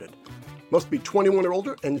get started. Must be 21 or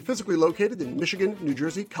older and physically located in Michigan, New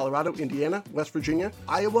Jersey, Colorado, Indiana, West Virginia,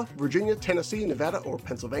 Iowa, Virginia, Tennessee, Nevada, or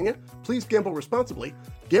Pennsylvania. Please gamble responsibly.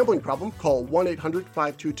 Gambling problem? Call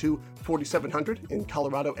 1-800-522-4700 in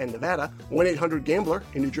Colorado and Nevada, 1-800-GAMBLER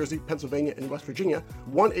in New Jersey, Pennsylvania, and West Virginia,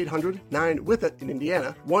 1-800-9-WITH-IT in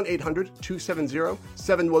Indiana,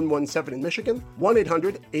 1-800-270-7117 in Michigan,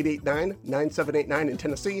 1-800-889-9789 in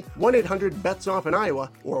Tennessee, 1-800-BETS-OFF in Iowa,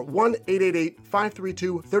 or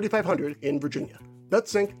 1-888-532-3500 in Virginia.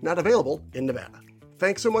 BetSync not available in Nevada.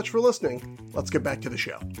 Thanks so much for listening. Let's get back to the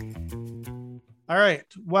show. All right.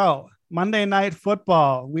 Well, Monday Night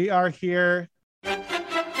Football. We are here.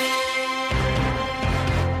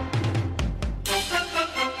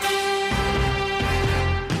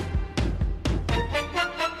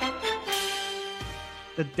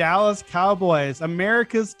 The Dallas Cowboys,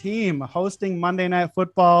 America's team, hosting Monday Night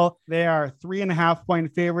Football. They are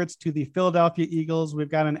 3.5-point favorites to the Philadelphia Eagles.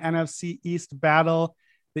 We've got an NFC East battle.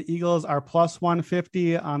 The Eagles are plus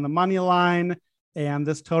 150 on the money line, and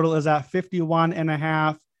this total is at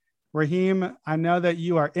 51.5. Raheem, I know that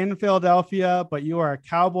you are in Philadelphia, but you are a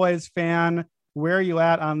Cowboys fan. Where are you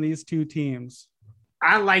at on these two teams?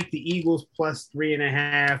 I like the Eagles plus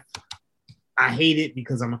 3.5. I hate it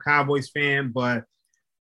because I'm a Cowboys fan, but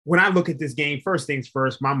when I look at this game, first things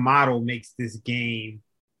first, my model makes this game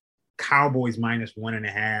Cowboys minus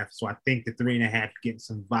 1.5. So I think the 3.5 getting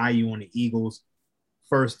some value on the Eagles.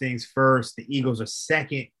 First things first, the Eagles are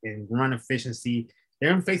second in run efficiency. They're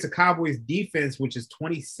going to face a Cowboys defense, which is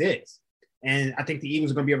 26. And I think the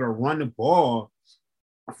Eagles are going to be able to run the ball.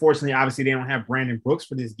 Unfortunately, obviously, they don't have Brandon Brooks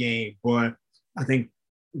for this game, but I think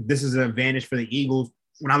this is an advantage for the Eagles.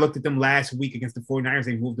 When I looked at them last week against the 49ers,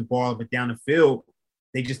 they moved the ball but down the field.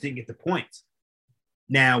 They just didn't get the points.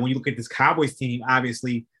 Now, when you look at this Cowboys team,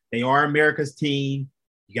 obviously, they are America's team.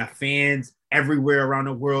 You got fans everywhere around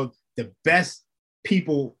the world. The best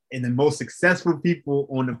people and the most successful people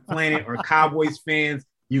on the planet are Cowboys fans.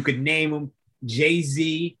 You could name them: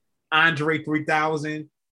 Jay-Z, Andre 3000,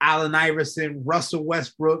 Allen Iverson, Russell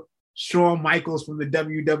Westbrook, Shawn Michaels from the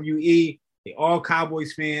WWE. They all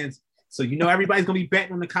Cowboys fans. So, everybody's going to be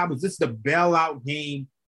betting on the Cowboys. This is the bailout game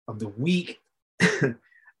of the week.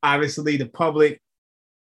 Obviously, the public,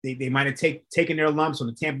 they might have taken their lumps on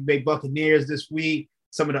the Tampa Bay Buccaneers this week,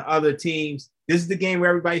 some of the other teams. This is the game where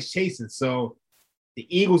everybody's chasing. So the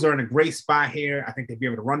Eagles are in a great spot here. I think they'll be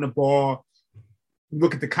able to run the ball.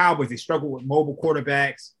 Look at the Cowboys. They struggle with mobile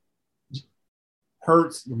quarterbacks.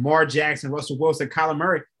 Hurts, Lamar Jackson, Russell Wilson, Kyler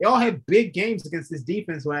Murray. They all had big games against this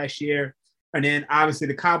defense last year. And then, obviously,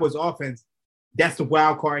 the Cowboys offense, that's the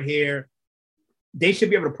wild card here. They should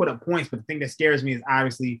be able to put up points, but the thing that scares me is,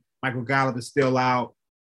 obviously, Michael Gallup is still out.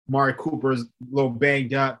 Amari Cooper's a little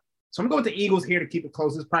banged up. So I'm going to go with the Eagles here to keep it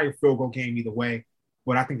close. It's probably a field goal game either way,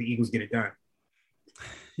 but I think the Eagles get it done.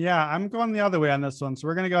 Yeah, I'm going the other way on this one. So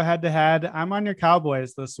we're going to go head-to-head. I'm on your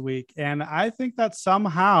Cowboys this week, and I think that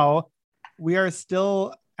somehow we are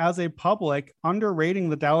still, as a public, underrating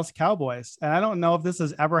the Dallas Cowboys. And I don't know if this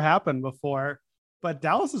has ever happened before, but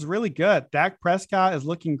Dallas is really good. Dak Prescott is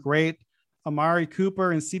looking great. Amari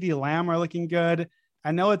Cooper and CeeDee Lamb are looking good.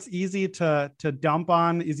 I know it's easy to dump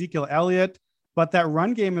on Ezekiel Elliott, but that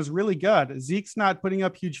run game is really good. Zeke's not putting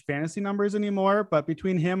up huge fantasy numbers anymore, but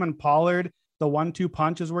between him and Pollard, the 1-2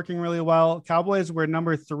 punch is working really well. Cowboys were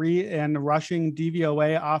number 3 in rushing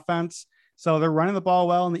DVOA offense. So they're running the ball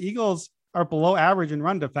well, and the Eagles are below average in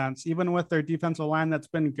run defense, even with their defensive line that's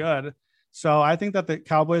been good. So I think that the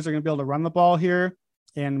Cowboys are going to be able to run the ball here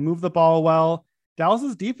and move the ball well.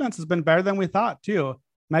 Dallas's defense has been better than we thought too.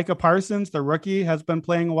 Micah Parsons, the rookie, has been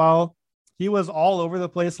playing well. He was all over the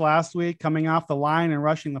place last week, coming off the line and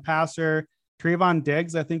rushing the passer. Trayvon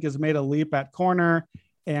Diggs, I think, has made a leap at corner.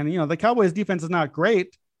 And, the Cowboys defense is not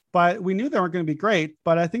great, but we knew they weren't going to be great.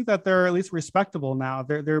 But I think that they're at least respectable now.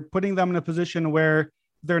 They're putting them in a position where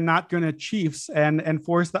they're not going to Chiefs and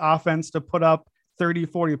force the offense to put up 30,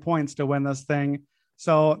 40 points to win this thing.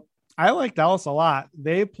 So I like Dallas a lot.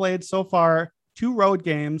 They played so far 2 road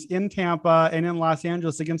games in Tampa and in Los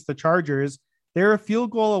Angeles against the Chargers. They're a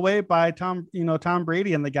field goal away by Tom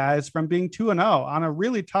Brady and the guys from being 2-0 on a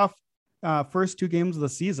really tough first 2 games of the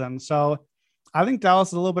season. So I think Dallas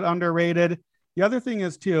is a little bit underrated. The other thing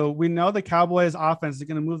is too, we know the Cowboys offense is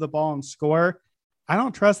going to move the ball and score. I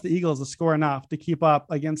don't trust the Eagles to score enough to keep up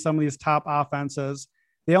against some of these top offenses.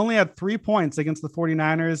 They only had 3 points against the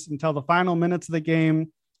 49ers until the final minutes of the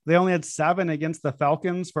game. They only had 7 against the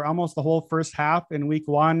Falcons for almost the whole first half in week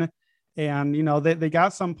 1. And, they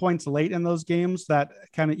got some points late in those games that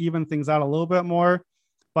kind of even things out a little bit more.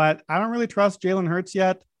 But I don't really trust Jalen Hurts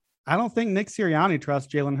yet. I don't think Nick Sirianni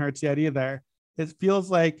trusts Jalen Hurts yet either. It feels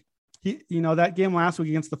like that game last week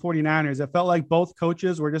against the 49ers, it felt like both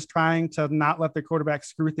coaches were just trying to not let their quarterback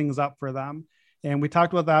screw things up for them. And we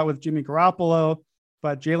talked about that with Jimmy Garoppolo,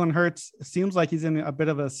 but Jalen Hurts seems like he's in a bit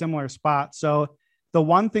of a similar spot. So the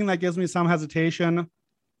one thing that gives me some hesitation,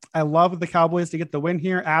 I love the Cowboys to get the win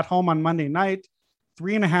here at home on Monday night,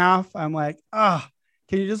 3.5. I'm like,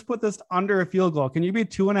 can you just put this under a field goal? Can you be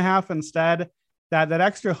 2.5 instead? That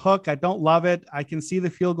extra hook, I don't love it. I can see the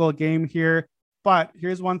field goal game here. But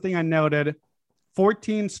here's one thing I noted.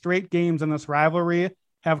 14 straight games in this rivalry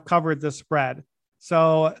have covered this spread.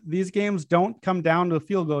 So these games don't come down to a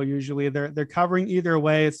field goal usually. They're covering either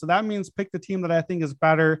way. So that means pick the team that I think is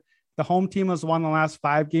better. The home team has won the last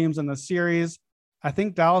 5 games in the series. I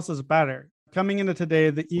think Dallas is better. Coming into today,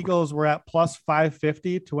 the Eagles were at plus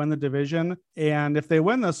 550 to win the division. And if they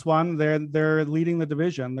win this one, they're leading the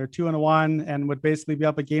division. They're 2-1 and would basically be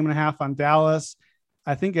up a game and a half on Dallas.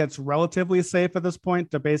 I think it's relatively safe at this point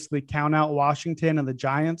to basically count out Washington and the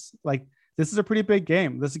Giants. Like, this is a pretty big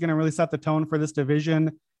game. This is going to really set the tone for this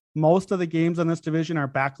division. Most of the games in this division are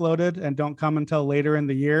backloaded and don't come until later in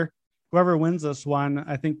the year. Whoever wins this one,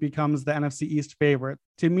 I think, becomes the NFC East favorite.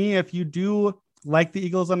 To me, if you do like the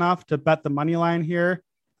Eagles enough to bet the money line here,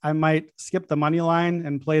 I might skip the money line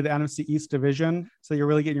and play the NFC East division. So you're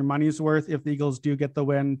really getting your money's worth if the Eagles do get the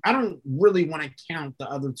win. I don't really want to count the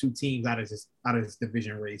other two teams out of this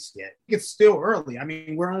division race yet. It's still early. I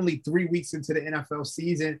mean, we're only 3 weeks into the NFL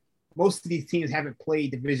season. Most of these teams haven't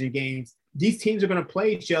played division games. These teams are going to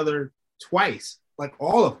play each other twice, like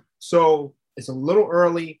all of them. So it's a little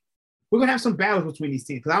early. We're going to have some battles between these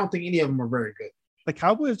teams because I don't think any of them are very good. The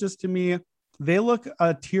Cowboys, just to me, they look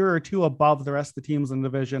a tier or two above the rest of the teams in the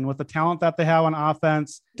division with the talent that they have on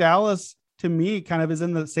offense. Dallas, to me, kind of is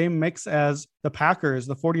in the same mix as the Packers,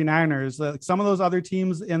 the 49ers, some of those other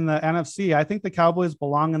teams in the NFC. I think the Cowboys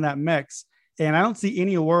belong in that mix. And I don't see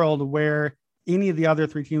any world where any of the other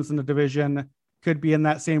three teams in the division could be in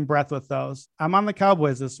that same breath with those. I'm on the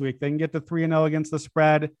Cowboys this week. They can get to 3-0 against the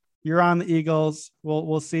spread. You're on the Eagles.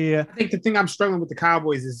 We'll see. I think the thing I'm struggling with the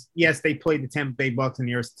Cowboys is, yes, they played the Tampa Bay Bucs and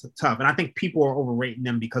they're tough. And I think people are overrating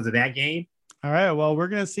them because of that game. All right. Well, we're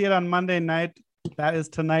going to see it on Monday night. That is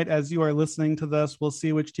tonight as you are listening to this. We'll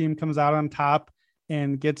see which team comes out on top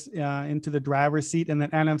and gets into the driver's seat in the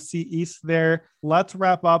NFC East there. Let's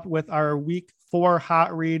wrap up with our week 4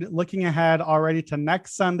 hot read. Looking ahead already to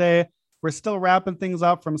next Sunday. We're still wrapping things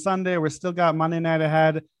up from Sunday. We're still got Monday night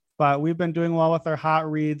ahead. But we've been doing well with our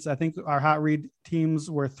hot reads. I think our hot read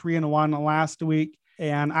teams were 3-1 last week.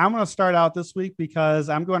 And I'm going to start out this week because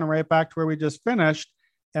I'm going right back to where we just finished.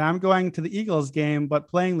 And I'm going to the Eagles game, but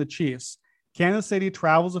playing the Chiefs. Kansas City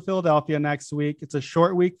travels to Philadelphia next week. It's a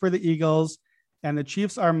short week for the Eagles. And the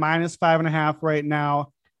Chiefs are -5.5 right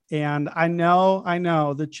now. And I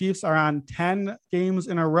know the Chiefs are on 10 games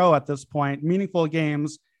in a row at this point, meaningful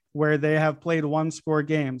games where they have played 1-score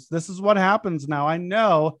games. This is what happens now. I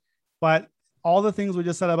know. But all the things we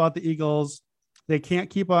just said about the Eagles, they can't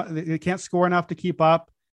keep up. They can't score enough to keep up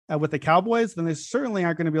with the Cowboys. Then they certainly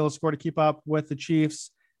aren't going to be able to score to keep up with the Chiefs.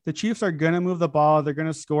 The Chiefs are going to move the ball. They're going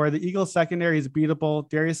to score. The Eagles secondary is beatable.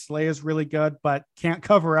 Darius Slay is really good, but can't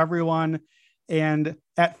cover everyone. And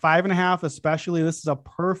at 5.5, especially, this is a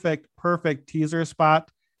perfect teaser spot.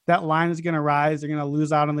 That line is going to rise. They're going to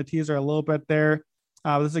lose out on the teaser a little bit there.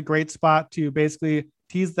 This is a great spot to basically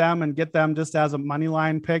tease them and get them just as a money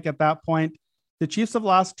line pick at that point. The Chiefs have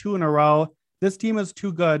lost 2 in a row. This team is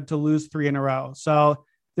too good to lose 3 in a row. So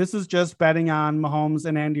this is just betting on Mahomes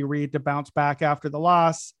and Andy Reid to bounce back after the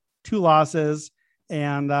loss, 2 losses.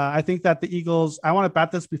 And I think that the Eagles, I want to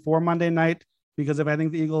bet this before Monday night, because if I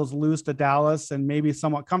think the Eagles lose to Dallas and maybe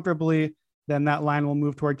somewhat comfortably, then that line will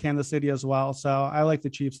move toward Kansas City as well. So I like the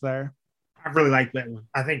Chiefs there. I really like that one.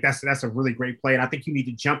 I think that's a really great play. And I think you need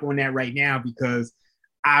to jump on that right now because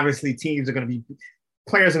obviously players are going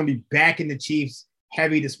to be backing the Chiefs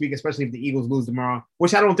heavy this week, especially if the Eagles lose tomorrow,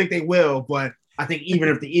 which I don't think they will. But I think even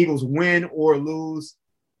if the Eagles win or lose,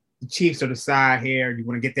 the Chiefs are the side here. You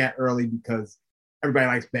want to get that early because everybody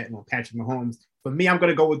likes betting on Patrick Mahomes. For me, I'm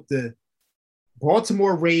going to go with the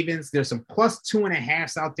Baltimore Ravens. There's some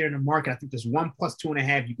 +2.5s out there in the market. I think there's one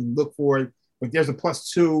 +2.5 you can look for it, but there's a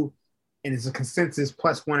 +2 and it's a consensus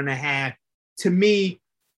 +1.5. To me,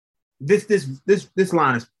 this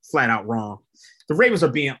line is flat out wrong. The Ravens are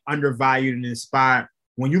being undervalued in this spot.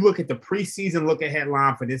 When you look at the preseason look-ahead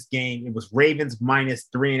line for this game, it was Ravens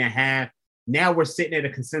 -3.5. Now we're sitting at a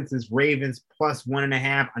consensus Ravens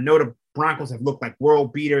 +1.5. I know the Broncos have looked like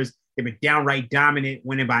world beaters. They've been downright dominant,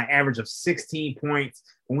 winning by an average of 16 points.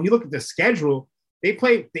 But when you look at the schedule, they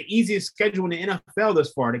played the easiest schedule in the NFL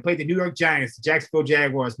thus far. They played the New York Giants, the Jacksonville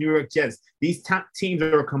Jaguars, New York Jets. These top teams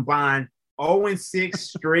are combined 0-6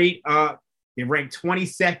 straight up. They ranked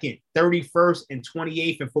 22nd, 31st, and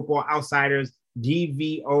 28th in Football Outsiders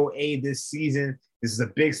DVOA this season. This is a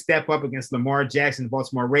big step up against Lamar Jackson, the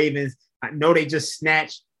Baltimore Ravens. I know they just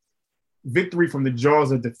snatched victory from the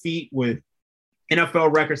jaws of defeat with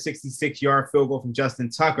NFL record 66-yard field goal from Justin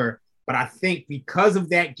Tucker. But I think because of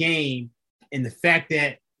that game and the fact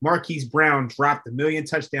that Marquise Brown dropped 1 million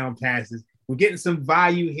touchdown passes, we're getting some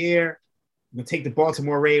value here. I'm going to take the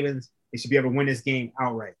Baltimore Ravens. They should be able to win this game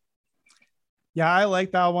outright. Yeah, I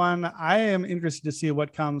like that one. I am interested to see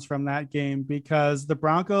what comes from that game because the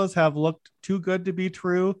Broncos have looked too good to be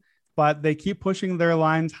true, but they keep pushing their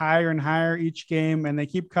lines higher and higher each game, and they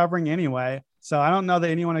keep covering anyway. So I don't know that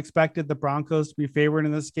anyone expected the Broncos to be favored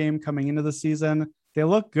in this game coming into the season. They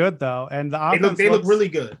look good, though, and the offense they look really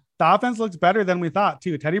good. The offense looks better than we thought,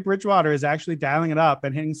 too. Teddy Bridgewater is actually dialing it up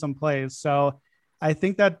and hitting some plays. So I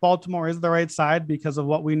think that Baltimore is the right side because of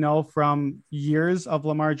what we know from years of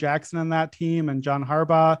Lamar Jackson and that team and John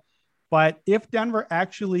Harbaugh. But if Denver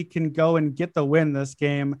actually can go and get the win this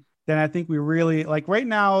game, then I think we really like right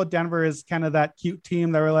now, Denver is kind of that cute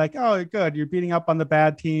team that we're like, oh, good. You're beating up on the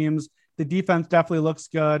bad teams. The defense definitely looks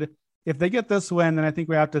good. If they get this win, then I think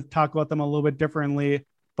we have to talk about them a little bit differently,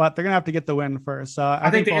 but they're going to have to get the win first. So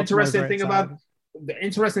I think the interesting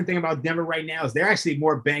thing about Denver right now is they're actually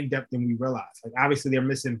more banged up than we realize. Like obviously they're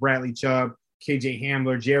missing Bradley Chubb, KJ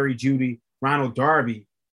Hamler, Jerry Jeudy, Ronald Darby,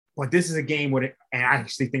 but this is a game where and I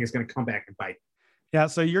actually think it's going to come back and bite. Yeah,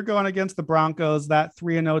 so you're going against the Broncos, that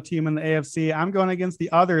 3-0 team in the AFC. I'm going against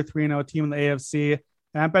the other 3-0 team in the AFC,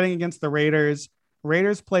 and I'm betting against the Raiders.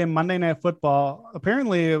 Raiders play Monday Night Football.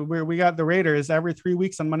 Apparently, we got the Raiders every 3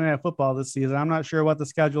 weeks on Monday Night Football this season. I'm not sure what the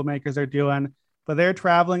schedule makers are doing, but they're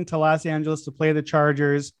traveling to Los Angeles to play the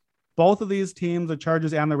Chargers. Both of these teams, the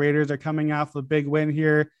Chargers and the Raiders, are coming off a big win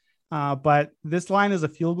here, but this line is a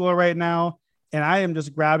field goal right now, and I am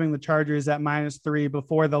just grabbing the Chargers at -3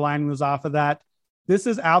 before the line moves off of that. This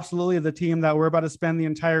is absolutely the team that we're about to spend the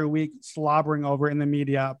entire week slobbering over in the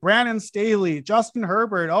media. Brandon Staley, Justin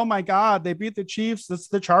Herbert. Oh my God, they beat the Chiefs. This is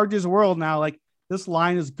the Chargers world now. Like this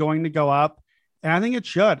line is going to go up, and I think it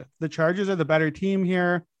should. The Chargers are the better team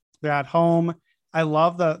here. They're at home. I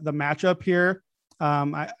love the matchup here.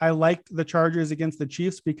 I liked the Chargers against the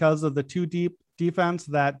Chiefs because of the two deep defense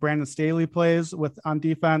that Brandon Staley plays with on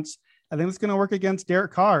defense. I think it's going to work against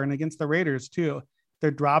Derek Carr and against the Raiders too.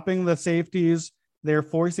 They're dropping the safeties. They're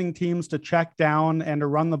forcing teams to check down and to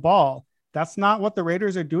run the ball. That's not what the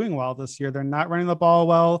Raiders are doing well this year. They're not running the ball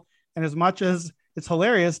well. And as much as it's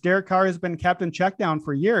hilarious, Derek Carr has been captain check down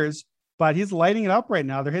for years, but he's lighting it up right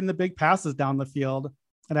now. They're hitting the big passes down the field.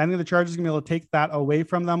 And I think the Chargers are going to be able to take that away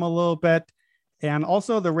from them a little bit. And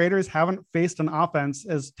also the Raiders haven't faced an offense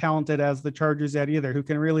as talented as the Chargers yet either, who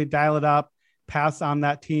can really dial it up, pass on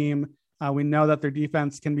that team. We know that their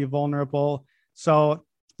defense can be vulnerable. So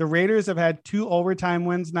the Raiders have had 2 overtime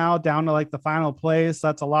wins now down to like the final play. So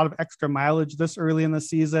that's a lot of extra mileage this early in the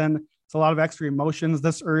season. It's a lot of extra emotions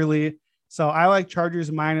this early. So I like Chargers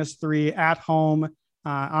 -3 at home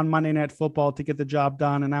on Monday Night Football to get the job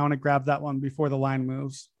done. And I want to grab that one before the line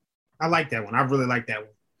moves. I like that one. I really like that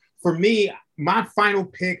one. For me, my final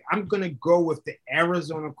pick, I'm going to go with the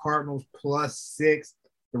Arizona Cardinals +6.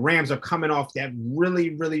 The Rams are coming off that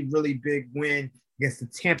really, really, really big win against the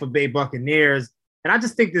Tampa Bay Buccaneers. And I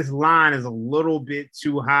just think this line is a little bit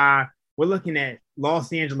too high. We're looking at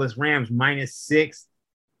Los Angeles Rams -6.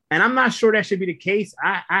 And I'm not sure that should be the case.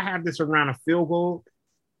 I have this around a field goal.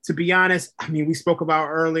 To be honest, I mean, we spoke about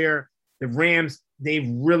earlier, the Rams, they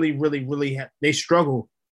really, really, really they struggle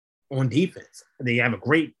on defense. They have a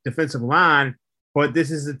great defensive line, but this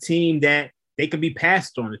is a team that they can be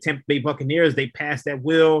passed on. The Tampa Bay Buccaneers, they passed at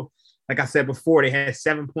will. Like I said before, they had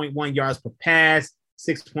 7.1 yards per pass,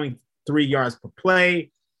 6.3 yards per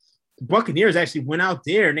play. The Buccaneers actually went out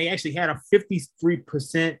there and they actually had a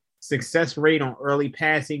 53% success rate on early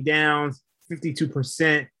passing downs,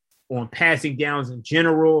 52% on passing downs in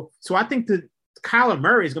general. So I think that Kyler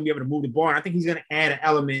Murray is going to be able to move the ball. And I think he's going to add an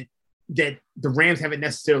element that the Rams haven't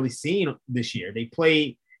necessarily seen this year. They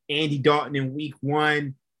played Andy Dalton in week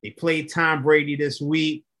 1. They played Tom Brady this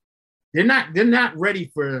week. They're not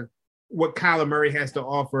ready for what Kyler Murray has to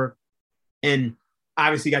offer. And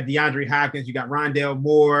obviously you got DeAndre Hopkins, you got Rondale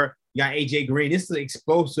Moore, you got AJ Green. This is an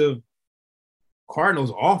explosive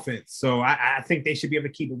Cardinals offense. So I think they should be able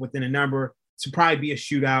to keep it within a number. To probably be a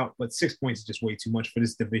shootout, but 6 points is just way too much for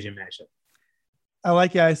this division matchup. I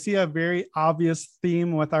like it. I see a very obvious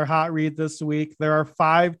theme with our hot read this week. There are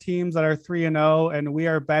 5 teams that are 3-0, and we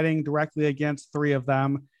are betting directly against 3 of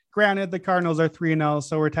them. Granted, the Cardinals are 3-0,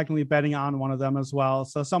 so we're technically betting on one of them as well.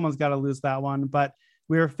 So someone's got to lose that one. But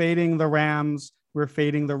we're fading the Rams. We're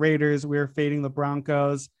fading the Raiders. We're fading the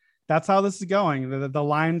Broncos. That's how this is going. The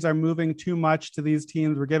lines are moving too much to these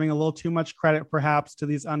teams. We're giving a little too much credit, perhaps, to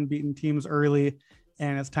these unbeaten teams early.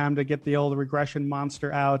 And it's time to get the old regression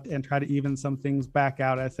monster out and try to even some things back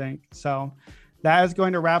out, I think. So that is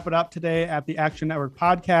going to wrap it up today at the Action Network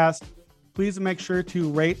podcast. Please make sure to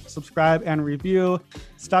rate, subscribe, and review.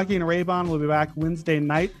 Stuckey and Raybon will be back Wednesday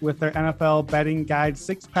night with their NFL Betting Guide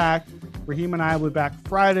 6-pack. Raheem and I will be back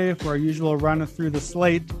Friday for our usual run through the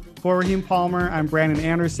slate. For Raheem Palmer, I'm Brandon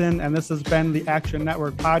Anderson, and this has been the Action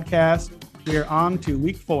Network podcast. We are on to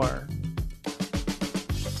week 4.